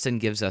 Justin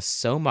gives us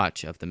so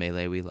much of the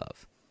Melee we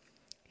love.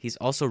 He's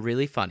also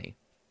really funny.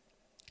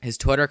 His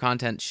Twitter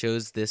content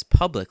shows this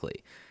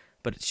publicly,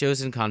 but it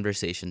shows in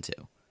conversation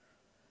too.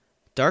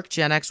 Dark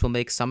Gen X will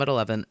make Summit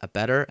 11 a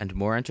better and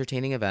more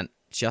entertaining event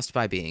just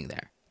by being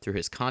there, through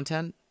his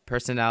content,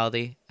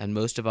 personality, and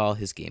most of all,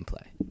 his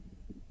gameplay.